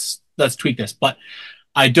 maybe let's tweak this. But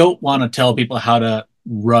I don't want to tell people how to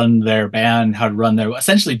run their band, how to run their,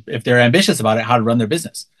 essentially, if they're ambitious about it, how to run their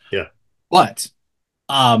business. Yeah. But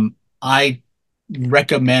I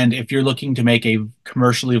recommend, if you're looking to make a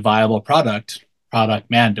commercially viable product,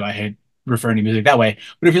 man, do I hate referring to music that way.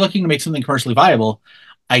 But if you're looking to make something commercially viable,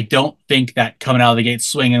 I don't think that coming out of the gate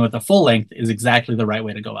swinging with a full length is exactly the right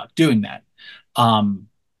way to go about doing that. And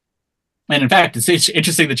in fact, it's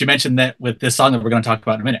interesting that you mentioned that with this song that we're going to talk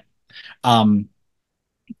about in a minute.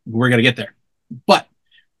 We're going to get there. But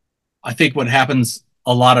I think what happens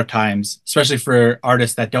a lot of times, especially for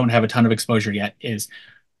artists that don't have a ton of exposure yet, is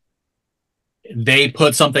they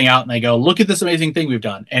put something out and they go, look at this amazing thing we've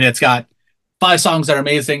done. And it's got 5 songs that are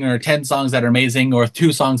amazing, or 10 songs that are amazing, or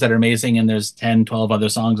 2 songs that are amazing, and there's 10, 12 other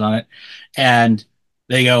songs on it. And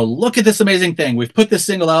they go, look at this amazing thing. We've put this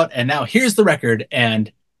single out, and now here's the record.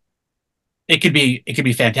 And it could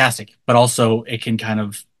be fantastic, but also it can kind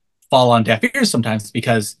of fall on deaf ears sometimes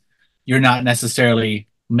because you're not necessarily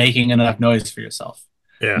making enough noise for yourself.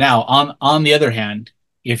 Yeah. Now, on the other hand,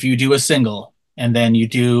 if you do a single and then you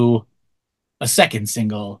do a second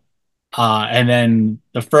single, and then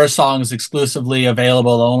the first song is exclusively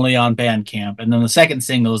available only on Bandcamp, and then the second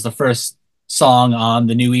single is the first song on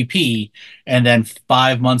the new EP, and then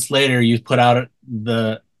 5 months later you put out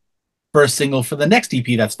the first single for the next EP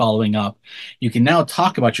that's following up, you can now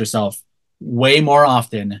talk about yourself way more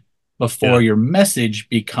often before your message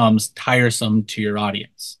becomes tiresome to your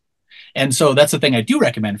audience. And so that's the thing I do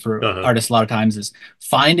recommend for artists a lot of times, is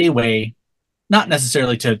find a way, not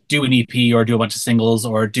necessarily to do an EP or do a bunch of singles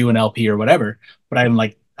or do an LP or whatever, but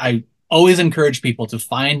I always encourage people to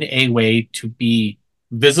find a way to be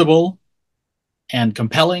visible and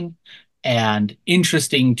compelling and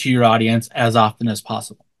interesting to your audience as often as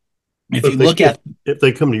possible. If you look at, if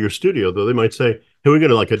they come to your studio, though, they might say, "Hey, we got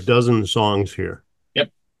like a dozen songs here." yep,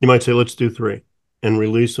 You might say, "Let's do 3 and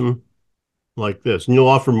release them like this," and you'll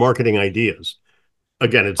offer marketing ideas.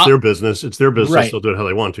 Again, it's their business. It's their business. right, They'll do it how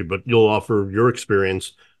they want to, but you'll offer your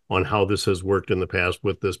experience on how this has worked in the past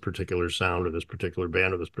with this particular sound or this particular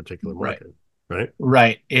band or this particular right, market, right?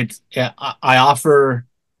 right. It's I offer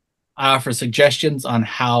suggestions on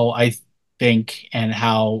how I think and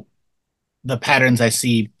how the patterns I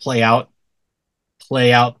see play out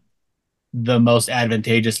the most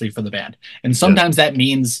advantageously for the band. And Yeah, sometimes that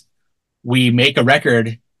means we make a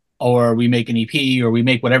record or we make an EP or we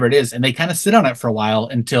make whatever it is, and they kind of sit on it for a while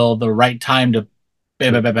until the right time to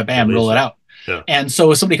bam, bam, bam, bam, bam, release roll it it. out. Yeah, And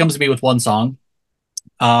so if somebody comes to me with one song,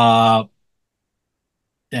 uh,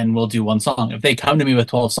 then we'll do one song. If they come to me with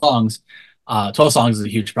 12 songs, 12 songs is a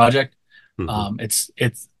huge project. mm-hmm.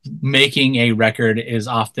 It's making a record is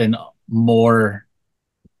often more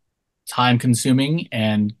time consuming,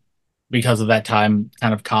 and because of that time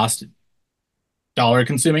kind of cost dollar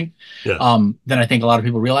consuming, Yeah, than I think a lot of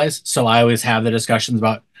people realize. So I always have the discussions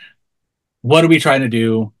about what are we trying to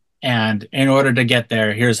do, and in order to get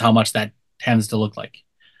there, here's how much that tends to look like.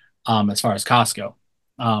 As far as costs go,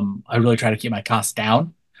 I really try to keep my costs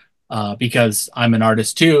down, because I'm an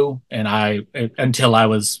artist too, and I until I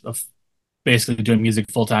was basically doing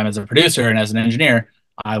music full time as a producer and as an engineer,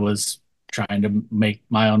 I was trying to make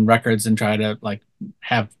my own records and try to like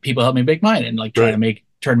have people help me make mine and like try right. to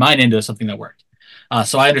turn mine into something that worked.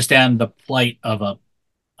 So I understand the plight of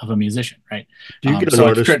a musician, right? Do you get an So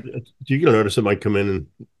artist? Do you get an artist that might come in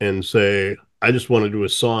and say, "I just want to do a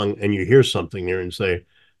song," and you hear something there and say,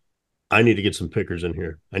 "I need to get some pickers in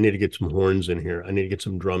here. I need to get some horns in here. I need to get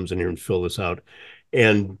some drums in here and fill this out."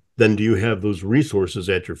 And then do you have those resources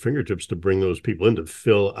at your fingertips to bring those people in to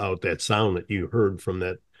fill out that sound that you heard from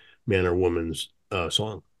that man or woman's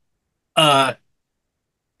song? uh,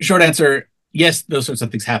 Short answer, yes, those sorts of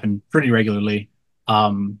things happen pretty regularly,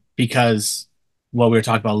 because what we were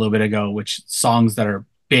talking about a little bit ago, which songs that are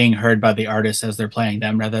being heard by the artist as they're playing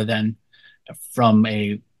them rather than from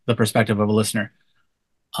the perspective of a listener.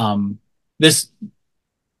 This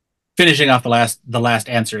finishing off the last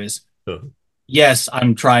answer is Uh, yes,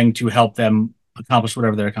 I'm trying to help them accomplish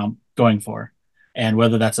whatever they're going for, and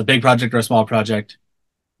whether that's a big project or a small project,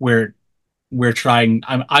 we're we're trying.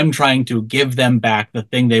 I'm trying to give them back the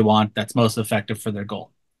thing they want that's most effective for their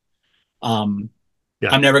goal. Um, yeah.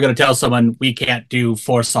 I'm never going to tell someone we can't do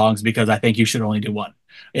 4 songs because I think you should only do one.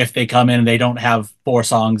 If they come in and they don't have 4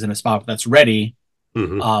 songs in a spot that's ready,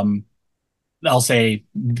 Mm-hmm. I'll say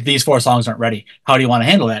these 4 songs aren't ready. How do you want to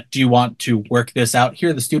handle that? Do you want to work this out here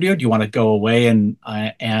in the studio? Do you want to go away and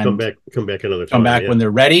Come back another come time. back Yeah. when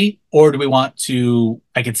they're ready, or do we want to?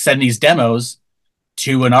 I could send these demos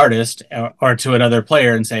to an artist or to another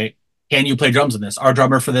player and say, "Can you play drums in this?" Our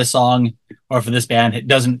drummer for this song or for this band it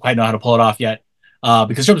doesn't quite know how to pull it off yet,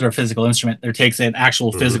 because drums are a physical instrument. It takes an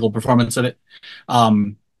actual physical performance of it.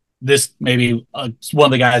 This maybe one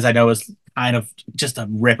of the guys I know is kind of just a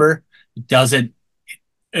ripper. Does it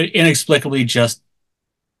inexplicably just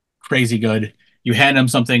crazy good. You hand him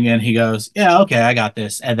something and he goes, "Yeah, okay, I got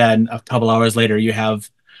this." And then a couple hours later, you have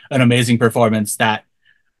an amazing performance that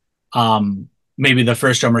maybe the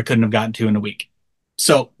first drummer couldn't have gotten to in a week.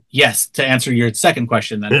 So, yes, to answer your second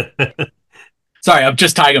question, then. Sorry, I'm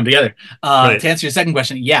just tying them together. Right. To answer your second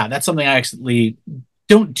question, yeah, that's something I actually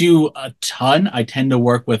don't do a ton. I tend to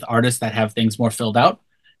work with artists that have things more filled out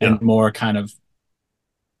and Yeah. more kind of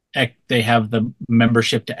they have the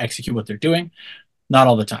membership to execute what they're doing. Not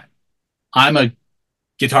all the time. I'm a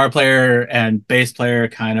guitar player and bass player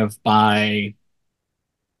kind of by,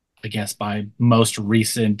 I guess, by most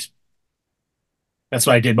recent. That's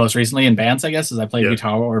what I did most recently in bands, I guess, is I played Yeah.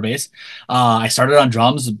 guitar or bass. I started on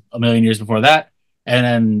drums a million years before that. And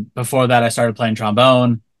then before that, I started playing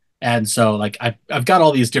trombone. And so, like, I've got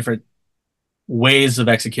all these different ways of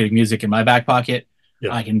executing music in my back pocket.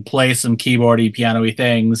 Yeah. I can play some keyboardy, piano-y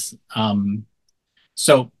things.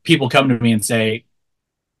 So people come to me and say,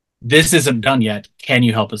 "This isn't done yet. Can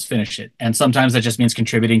you help us finish it?" And sometimes that just means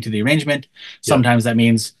contributing to the arrangement. Sometimes that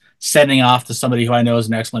means sending off to somebody who I know is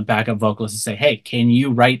an excellent backup vocalist and say, "Hey, can you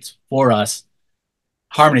write for us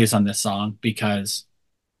harmonies on this song? Because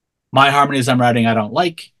my harmonies I'm writing I don't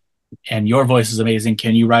like, and your voice is amazing.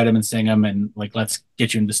 Can you write them and sing them? And like, let's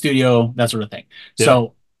get you in the studio, that sort of thing." Yeah.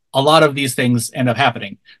 So a lot of these things end up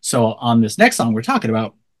happening. So on this next song we're talking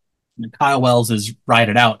about, Kyle Wells is Ride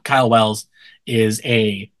It Out. Kyle Wells is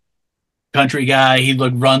a country guy. He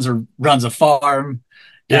runs a farm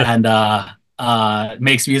Yeah. and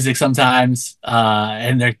makes music sometimes.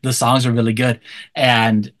 And the songs are really good.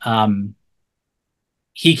 And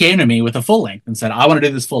he came to me with a full length and said, I want to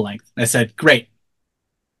do this full length. And I said, great.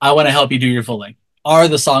 I want to help you do your full length. Are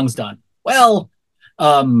the songs done? Well,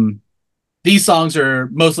 these songs are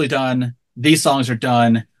mostly done. These songs are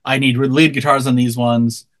done. I need lead guitars on these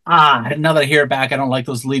ones. Now that I hear it back, I don't like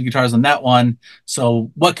those lead guitars on that one.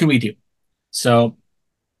 So what can we do? So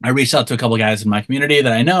I reached out to a couple guys in my community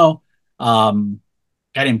that I know. A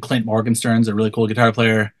guy named Clint Morgenstern's a really cool guitar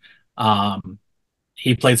player.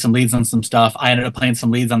 He played some leads on some stuff. I ended up playing some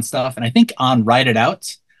leads on stuff. And I think on Ride It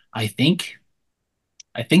Out, I think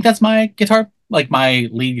that's my guitar, like my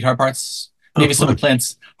lead guitar parts. Maybe some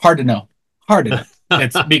plants. Hard to know.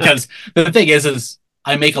 It's because the thing is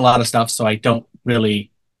I make a lot of stuff, so I don't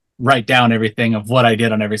really write down everything of what I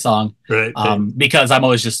did on every song. Right. Because I'm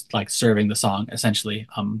always just like serving the song, essentially.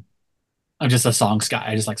 I'm just a songs guy.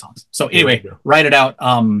 I just like songs. So anyway, Write It Out.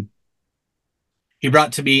 He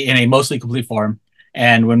brought to me in a mostly complete form.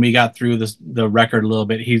 And when we got through the record a little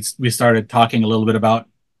bit, we started talking a little bit about,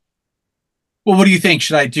 well, what do you think?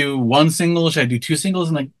 Should I do one single? Should I do two singles?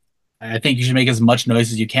 And like, I think you should make as much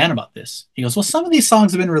noise as you can about this. He goes, well, some of these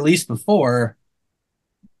songs have been released before.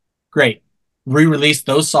 Great. Re-release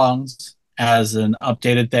those songs as an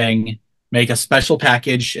updated thing, make a special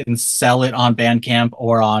package and sell it on Bandcamp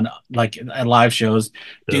or on like at live shows.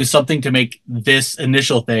 Yeah. Do something to make this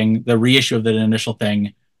initial thing, the reissue of the initial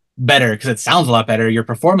thing, better, because it sounds a lot better. Your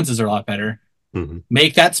performances are a lot better. Mm-hmm.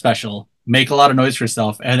 Make that special. Make a lot of noise for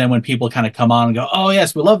yourself. And then when people kind of come on and go, oh,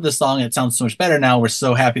 yes, we love this song. It sounds so much better now. We're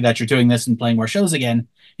so happy that you're doing this and playing more shows again.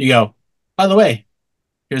 You go, by the way,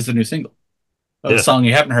 here's the new single of a song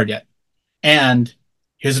you haven't heard yet. And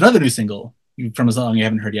here's another new single from a song you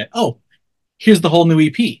haven't heard yet. Oh, here's the whole new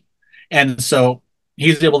EP. And so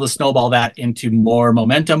he's able to snowball that into more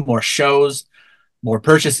momentum, more shows, more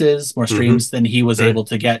purchases, more streams than he was able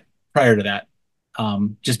to get prior to that.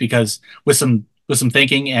 Just because with some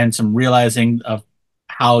thinking and some realizing of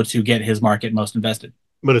how to get his market most invested.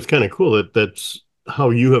 But it's kind of cool that that's how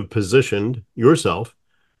you have positioned yourself.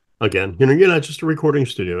 Again, you're not just a recording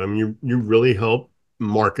studio. I mean, you really help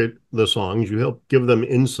market the songs. You help give them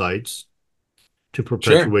insights to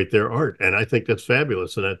perpetuate their art. And I think that's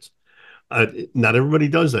fabulous. And that's not everybody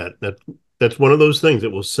does that. That's one of those things that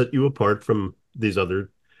will set you apart from these other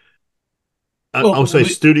I'll say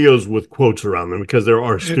studios with quotes around them, because there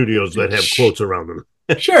are studios that have quotes around them.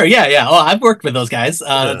 Sure. Yeah. Oh, I've worked with those guys.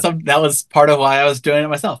 That was part of why I was doing it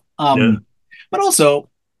myself. But also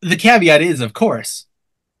the caveat is, of course,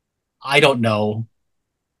 I don't know.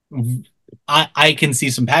 I can see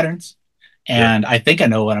some patterns, and I think I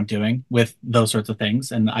know what I'm doing with those sorts of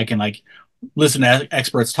things. And I can like listen to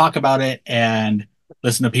experts talk about it and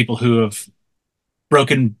listen to people who have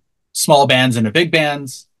broken small bands into big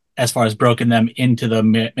bands, as far as broken them into the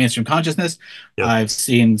mainstream consciousness. Yep. I've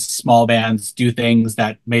seen small bands do things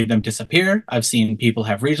that made them disappear. I've seen people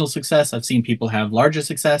have regional success. I've seen people have larger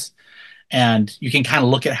success. And you can kind of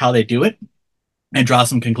look at how they do it and draw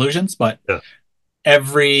some conclusions. But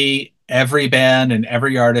every band and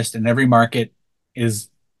every artist and every market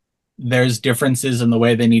there's differences in the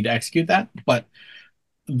way they need to execute that. But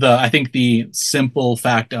I think the simple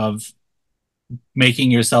fact of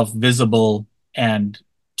making yourself visible and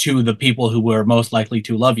to the people who were most likely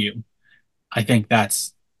to love you, I think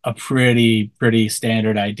that's a pretty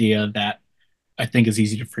standard idea that I think is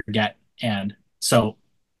easy to forget. And so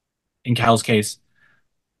in Cal's case,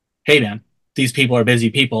 hey man, these people are busy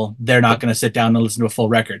people. They're not going to sit down and listen to a full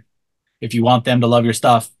record. If you want them to love your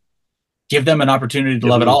stuff, give them an opportunity to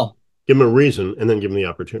love it all. Give them a reason and then give them the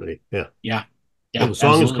opportunity. Yeah. Well, the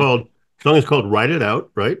song is called Write It Out,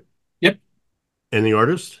 right? Yep. And the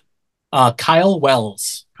artist? Kyle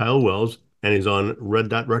Wells. And he's on Red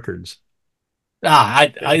Dot Records.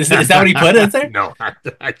 Is that what he put in there? No.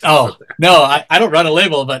 I don't run a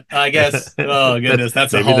label, but I guess, oh goodness,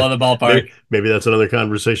 that's a whole other ballpark. Maybe that's another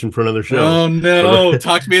conversation for another show. Oh no,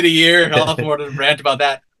 talk to me in a year. I'll have more to rant about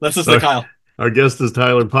that. Let's listen to Kyle. Our guest is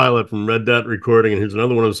Tyler Pilot from Red Dot Recording, and here's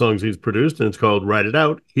another one of the songs he's produced, and it's called Write It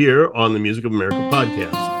Out, here on the Music of America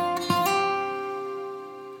podcast.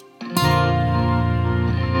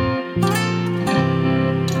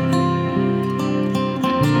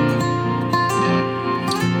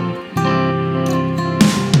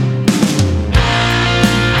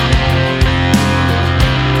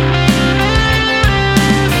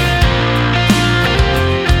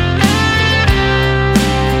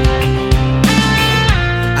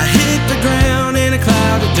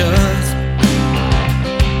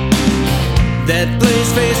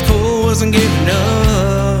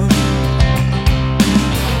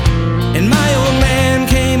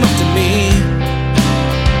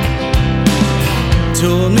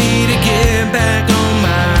 Told me to get back on my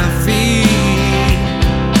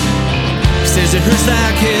It hurts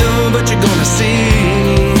like hell, but you're gonna see.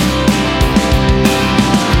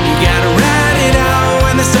 You gotta ride it out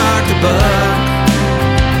when they start to buck.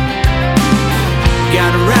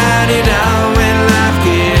 Gotta ride it out when life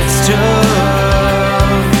gets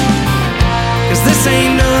tough. 'Cause this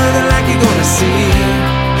ain't nothing like you're gonna see.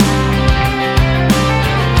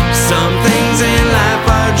 Some things in life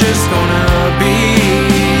are just gonna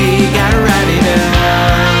be. Gotta ride it out.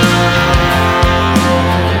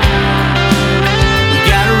 You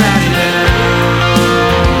gotta ride it out.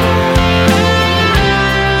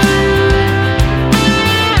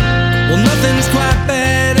 Well, nothing's quite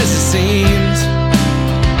bad as it seems.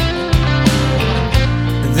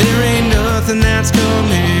 There ain't nothing that's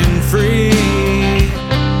coming free.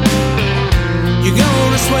 You're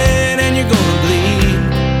gonna sweat and you're gonna bleed.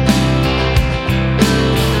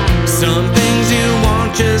 Some things you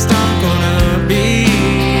want just aren't gonna be.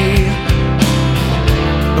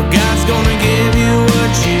 But God's gonna give you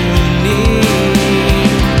what you need.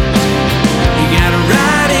 You gotta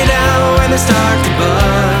ride it out when they start to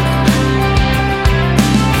buck.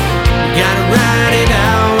 You gotta ride it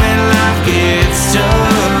out when life gets tough.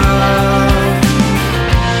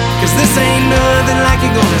 'Cause this ain't nothing like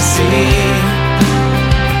you're gonna see.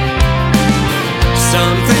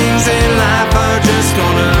 Some things in life are just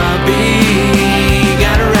gonna be.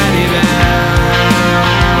 Gotta ride it out.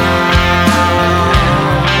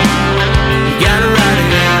 Gotta ride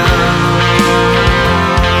it out.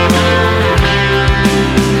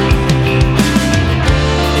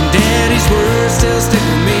 And Daddy's words still stick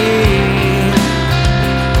with me.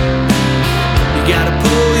 You gotta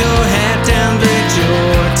pull your hat down, grit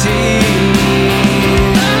your teeth.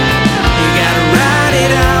 You gotta ride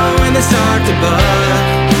it out when they start to buck.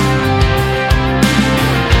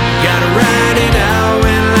 Gotta ride it out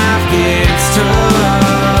when life gets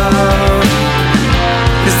tough.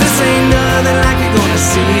 'Cause this ain't nothing like you're gonna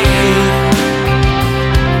see.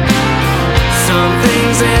 Some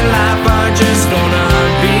things in life are just gonna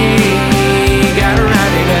be. Gotta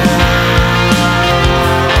ride it out.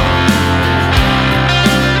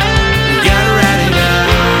 You gotta ride it out.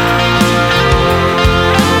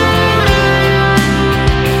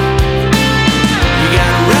 You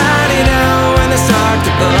gotta ride it out when they start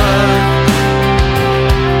to buck.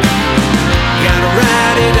 Gotta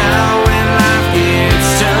ride it out when life gets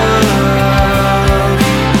tough.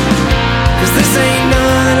 'Cause this ain't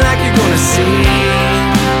nothing like you're gonna see.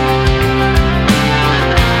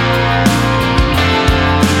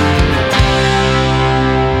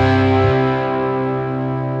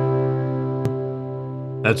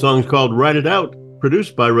 That song's called Ride It Out,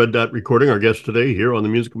 produced by Red Dot Recording. Our guest today here on the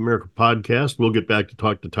Music of America podcast. We'll get back to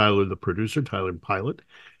talk to Tyler, the producer, Tyler Pilot,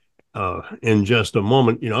 in just a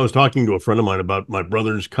moment. You know, I was talking to a friend of mine about my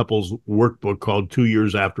brother's couples workbook called 2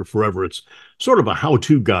 Years After Forever. It's sort of a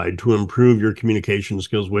how-to guide to improve your communication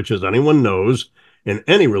skills, which, as anyone knows, in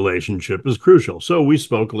any relationship is crucial. So we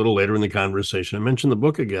spoke a little later in the conversation. I mentioned the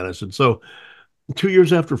book again. I said, so 2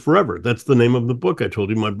 Years After Forever, that's the name of the book I told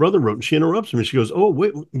you my brother wrote. And she interrupts me. She goes, oh,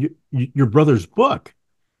 wait, your brother's book?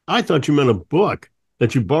 I thought you meant a book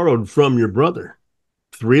that you borrowed from your brother.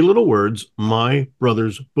 3 little words, my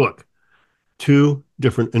brother's book. 2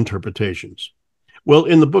 different interpretations. Well,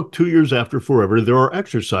 in the book 2 Years After Forever, there are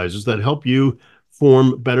exercises that help you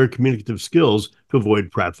form better communicative skills to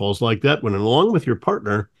avoid pratfalls like that one. And along with your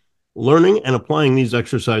partner, learning and applying these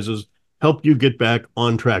exercises help you get back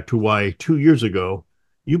on track to why 2 years ago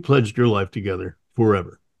you pledged your life together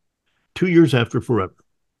forever. 2 Years After Forever.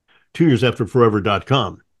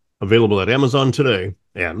 2yearsafterforever.com. Available at Amazon today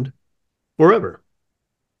and forever.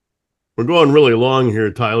 We're going really long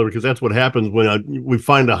here, Tyler, because that's what happens when we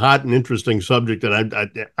find a hot and interesting subject, and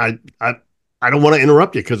I don't want to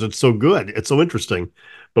interrupt you because it's so good, it's so interesting.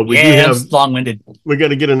 But we do have long-winded. We got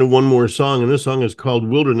to get into one more song, and this song is called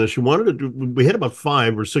Wilderness. You wanted to do, we had about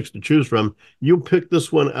 5 or 6 to choose from. You picked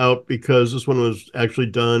this one out because this one was actually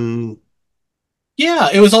done. Yeah,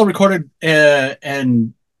 it was all recorded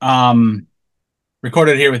and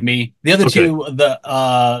recorded here with me. The other two,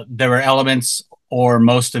 there were elements or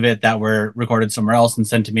most of it that were recorded somewhere else and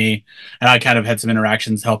sent to me, and I kind of had some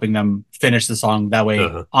interactions helping them finish the song that way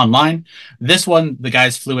online. This one, the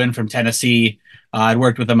guys flew in from Tennessee. I'd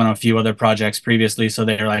worked with them on a few other projects previously, so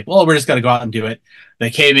they were like, well, we're just going to go out and do it. They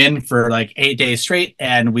came in for like 8 days straight,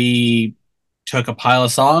 and we took a pile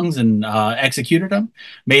of songs and executed them,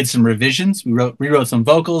 made some revisions. We rewrote some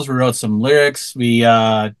vocals, we wrote some lyrics. We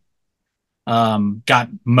got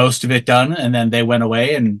most of it done, and then they went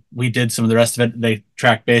away and we did some of the rest of it. They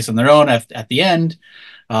tracked bass on their own at the end.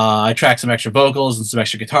 I tracked some extra vocals and some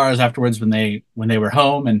extra guitars afterwards when they were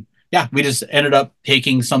home. And yeah, we just ended up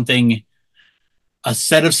taking something a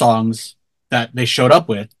set of songs that they showed up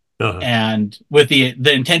with. Uh-huh. And with the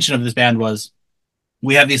intention of this band was,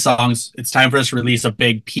 we have these songs. It's time for us to release a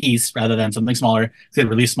big piece rather than something smaller. They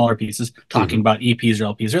release smaller pieces, talking about EPs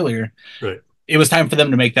or LPs earlier. Right. It was time for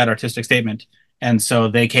them to make that artistic statement. And so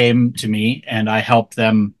they came to me and I helped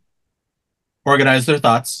them organize their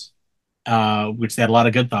thoughts, which they had a lot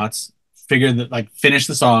of good thoughts, finish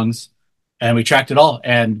the songs, and we tracked it all.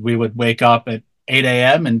 And we would wake up at 8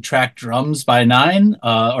 a.m. and track drums by 9,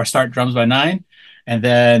 or start drums by 9. And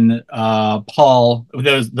then Paul,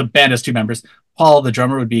 the band has 2 members. Paul, the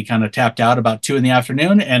drummer, would be kind of tapped out about 2 in the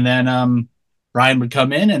afternoon. And then Brian would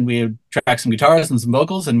come in and we would track some guitars and some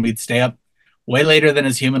vocals, and we'd stay up way later than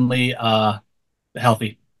is humanly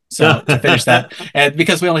healthy. So to finish that, and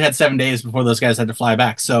because we only had 7 days before those guys had to fly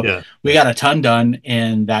back, so we got a ton done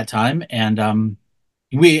in that time, and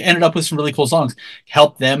we ended up with some really cool songs.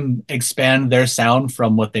 Helped them expand their sound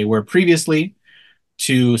from what they were previously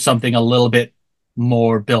to something a little bit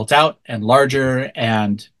more built out and larger,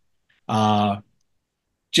 and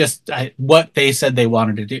what they said they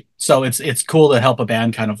wanted to do. So it's cool to help a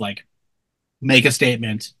band kind of like make a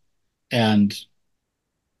statement and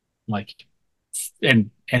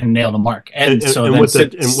nail the mark. And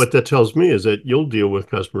what that tells me is that you'll deal with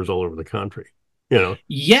customers all over the country.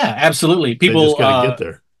 Yeah, absolutely. People just got to get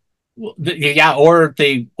there.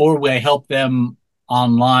 Or we help them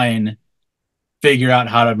online figure out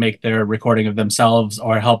how to make their recording of themselves,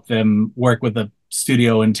 or help them work with a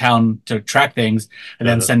studio in town to track things and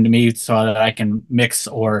then send to me so that I can mix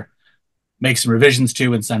or make some revisions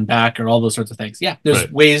to and send back, or all those sorts of things. Yeah,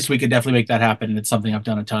 there's ways we could definitely make that happen, and it's something I've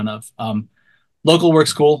done a ton of. Local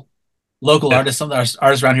work's cool. Local artists, some of the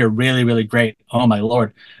artists around here are really, really great. Oh my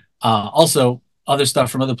Lord. Also, other stuff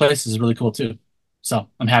from other places is really cool too. So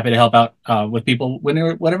I'm happy to help out with people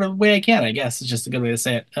whatever way I can, I guess. It's just a good way to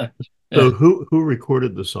say it. So who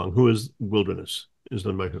recorded the song? Who is Wilderness? Is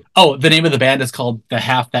done by who? Oh, the name of the band is called The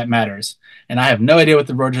Half That Matters. And I have no idea what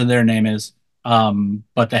the origin of their name is.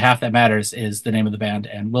 But The Half That Matters is the name of the band.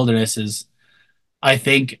 And Wilderness is, I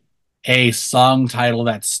think, a song title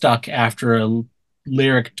that stuck after a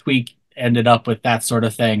lyric tweak ended up with that sort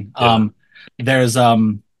of thing. Yeah. There's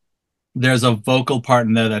a vocal part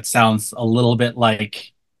in there that sounds a little bit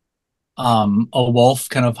like a wolf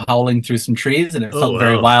kind of howling through some trees, and it felt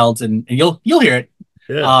very wild, and you'll hear it.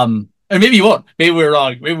 Yeah. And maybe you won't. Maybe we're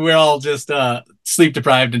wrong. Maybe we're all just sleep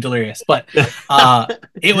deprived and delirious. But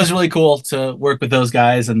it was really cool to work with those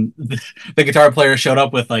guys. And the guitar player showed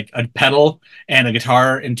up with like a pedal and a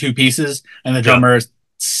guitar in 2 pieces, and the drummer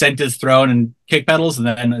sent his throne and kick pedals, and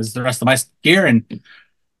then is the rest of my gear, and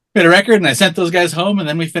made a record. And I sent those guys home, and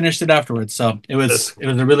then we finished it afterwards. So it was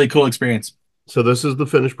a really cool experience. So this is the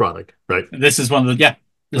finished product, right? This is one of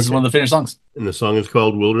the finished songs. And the song is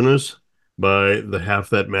called Wilderness by The Half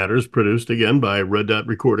That Matters, produced again by Red Dot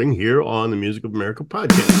Recording here on the Music of America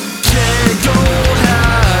podcast. Take old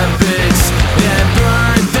habits and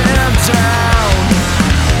burn them down.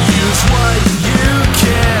 Use what you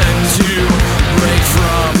can to break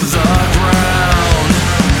from the ground.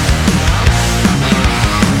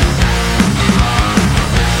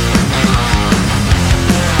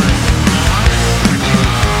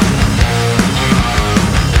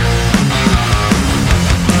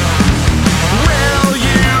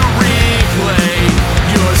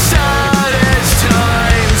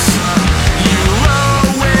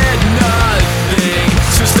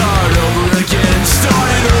 Against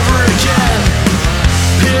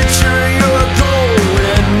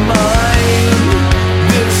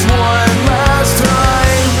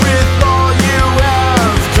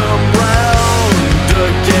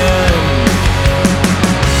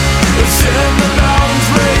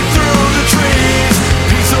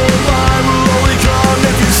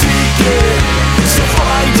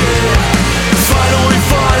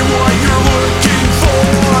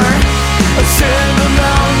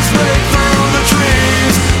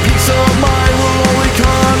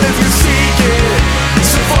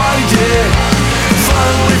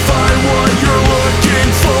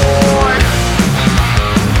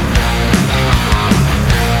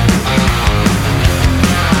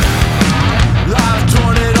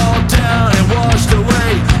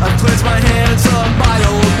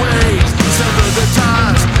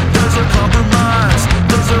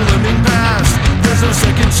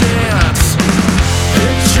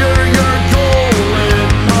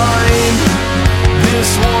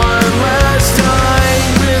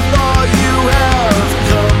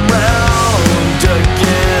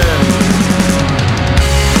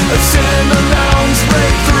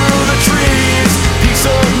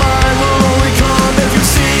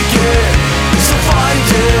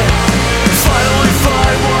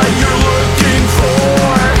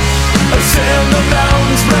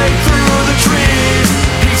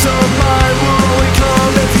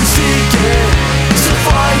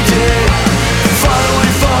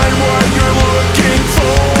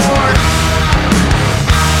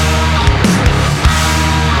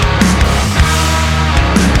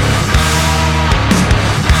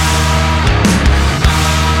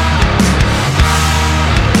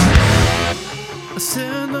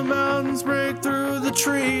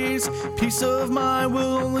Peace of mind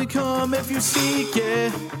will only come if you seek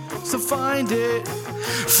it. So find it.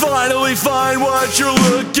 Finally find what you're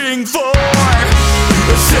looking for.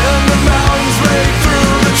 Ascend the mountains, break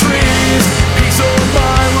through the trees. Peace of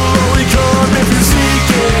mind will only come if you seek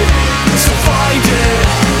it. So find it.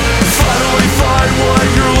 Finally find what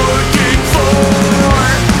you're looking for.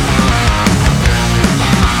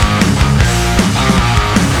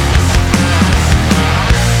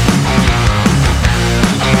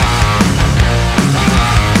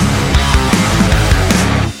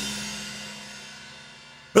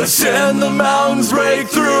 Ascend the mountains, break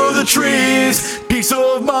through the trees. Peace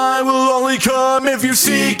of mind will only come if you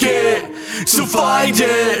seek it. So find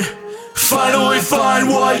it. Finally find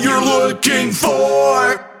what you're looking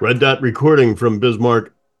for. Red Dot Recording from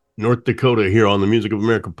Bismarck, North Dakota, here on the Music of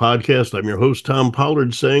America podcast. I'm your host, Tom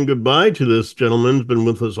Pollard, saying goodbye to this gentleman who's been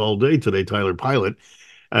with us all day today, Tyler Pilot.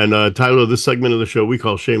 And Tyler, this segment of the show we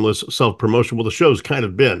call Shameless Self-Promotion. Well, the show's kind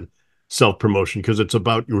of been self-promotion because it's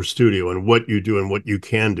about your studio and what you do and what you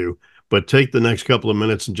can do. But take the next couple of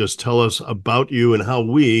minutes and just tell us about you and how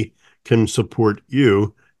we can support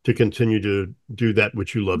you to continue to do that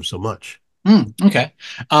which you love so much. Okay.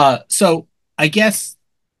 So I guess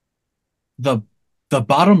the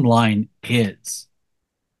bottom line is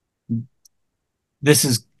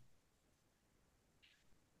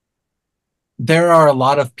there are a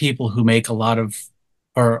lot of people who make a lot of,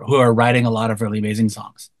 or who are writing a lot of really amazing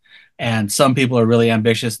songs. And some people are really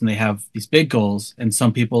ambitious and they have these big goals. And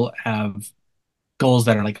some people have goals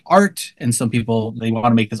that are like art. And some people, they want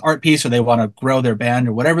to make this art piece or they want to grow their band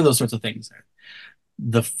or whatever those sorts of things are.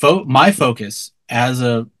 My focus as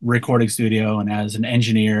a recording studio and as an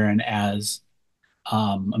engineer and as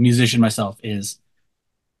a musician myself is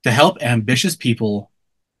to help ambitious people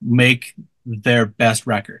make their best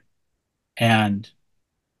record. And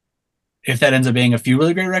if that ends up being a few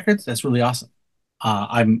really great records, that's really awesome.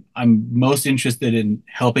 I'm most interested in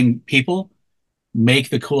helping people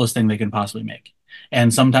make the coolest thing they can possibly make.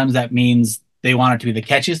 And sometimes that means they want it to be the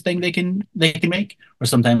catchiest thing they can make, or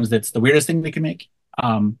sometimes it's the weirdest thing they can make.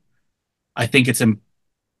 I think it's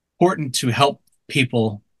important to help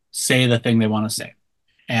people say the thing they want to say.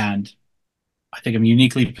 And I think I'm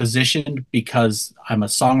uniquely positioned because I'm a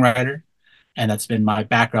songwriter and that's been my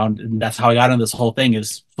background. And that's how I got into this whole thing,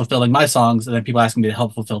 is fulfilling my songs and then people asking me to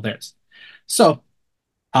help fulfill theirs. So,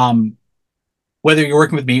 whether you're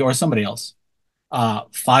working with me or somebody else,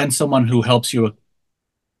 find someone who helps you,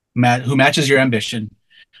 who matches your ambition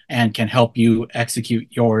and can help you execute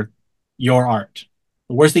your art.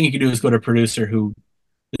 The worst thing you can do is go to a producer who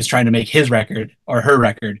is trying to make his record or her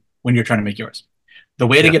record when you're trying to make yours. The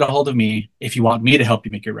way to get a hold of me, if you want me to help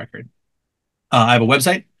you make your record, I have a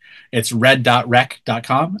website. It's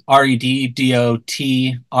red.rec.com,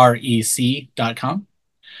 REDDOTREC.com.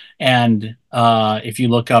 And if you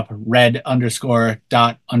look up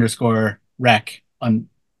red_dot_rec on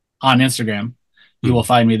Instagram, you will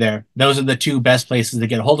find me there. Those are the two best places to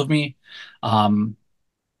get a hold of me.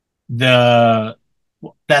 That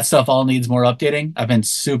stuff all needs more updating. I've been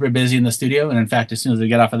super busy in the studio, and in fact, as soon as we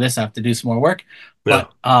get off of this, I have to do some more work. Yeah.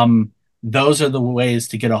 But those are the ways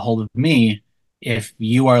to get a hold of me if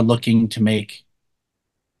you are looking to make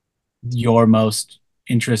your most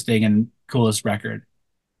interesting and coolest record.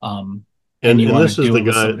 And this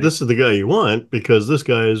is the guy you want, because this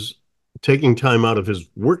guy is taking time out of his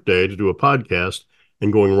workday to do a podcast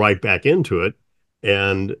and going right back into it.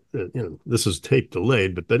 And this is tape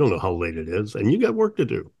delayed, but they don't know how late it is, and you got work to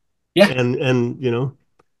do. Yeah, and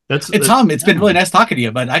that's Tom. It's been really nice talking to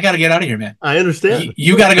you, but I got to get out of here, man. I understand.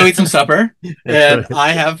 You got to go eat some supper, and right.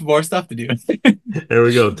 I have more stuff to do. There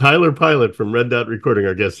we go. Tyler Pilot from Red Dot Recording,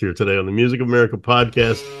 our guest here today on the Music of America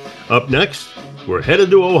podcast. Up next, we're headed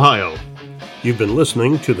to Ohio. You've been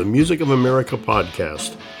listening to the Music of America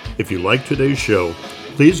podcast. If you like today's show,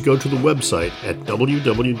 please go to the website at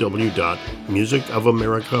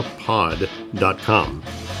www.musicofamericapod.com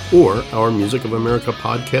or our Music of America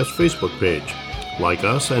podcast Facebook page. Like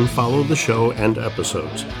us and follow the show and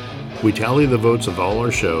episodes. We tally the votes of all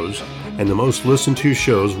our shows, and the most listened to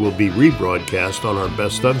shows will be rebroadcast on our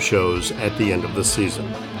best of shows at the end of the season.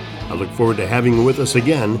 I look forward to having you with us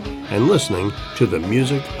again and listening to the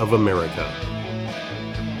Music of America.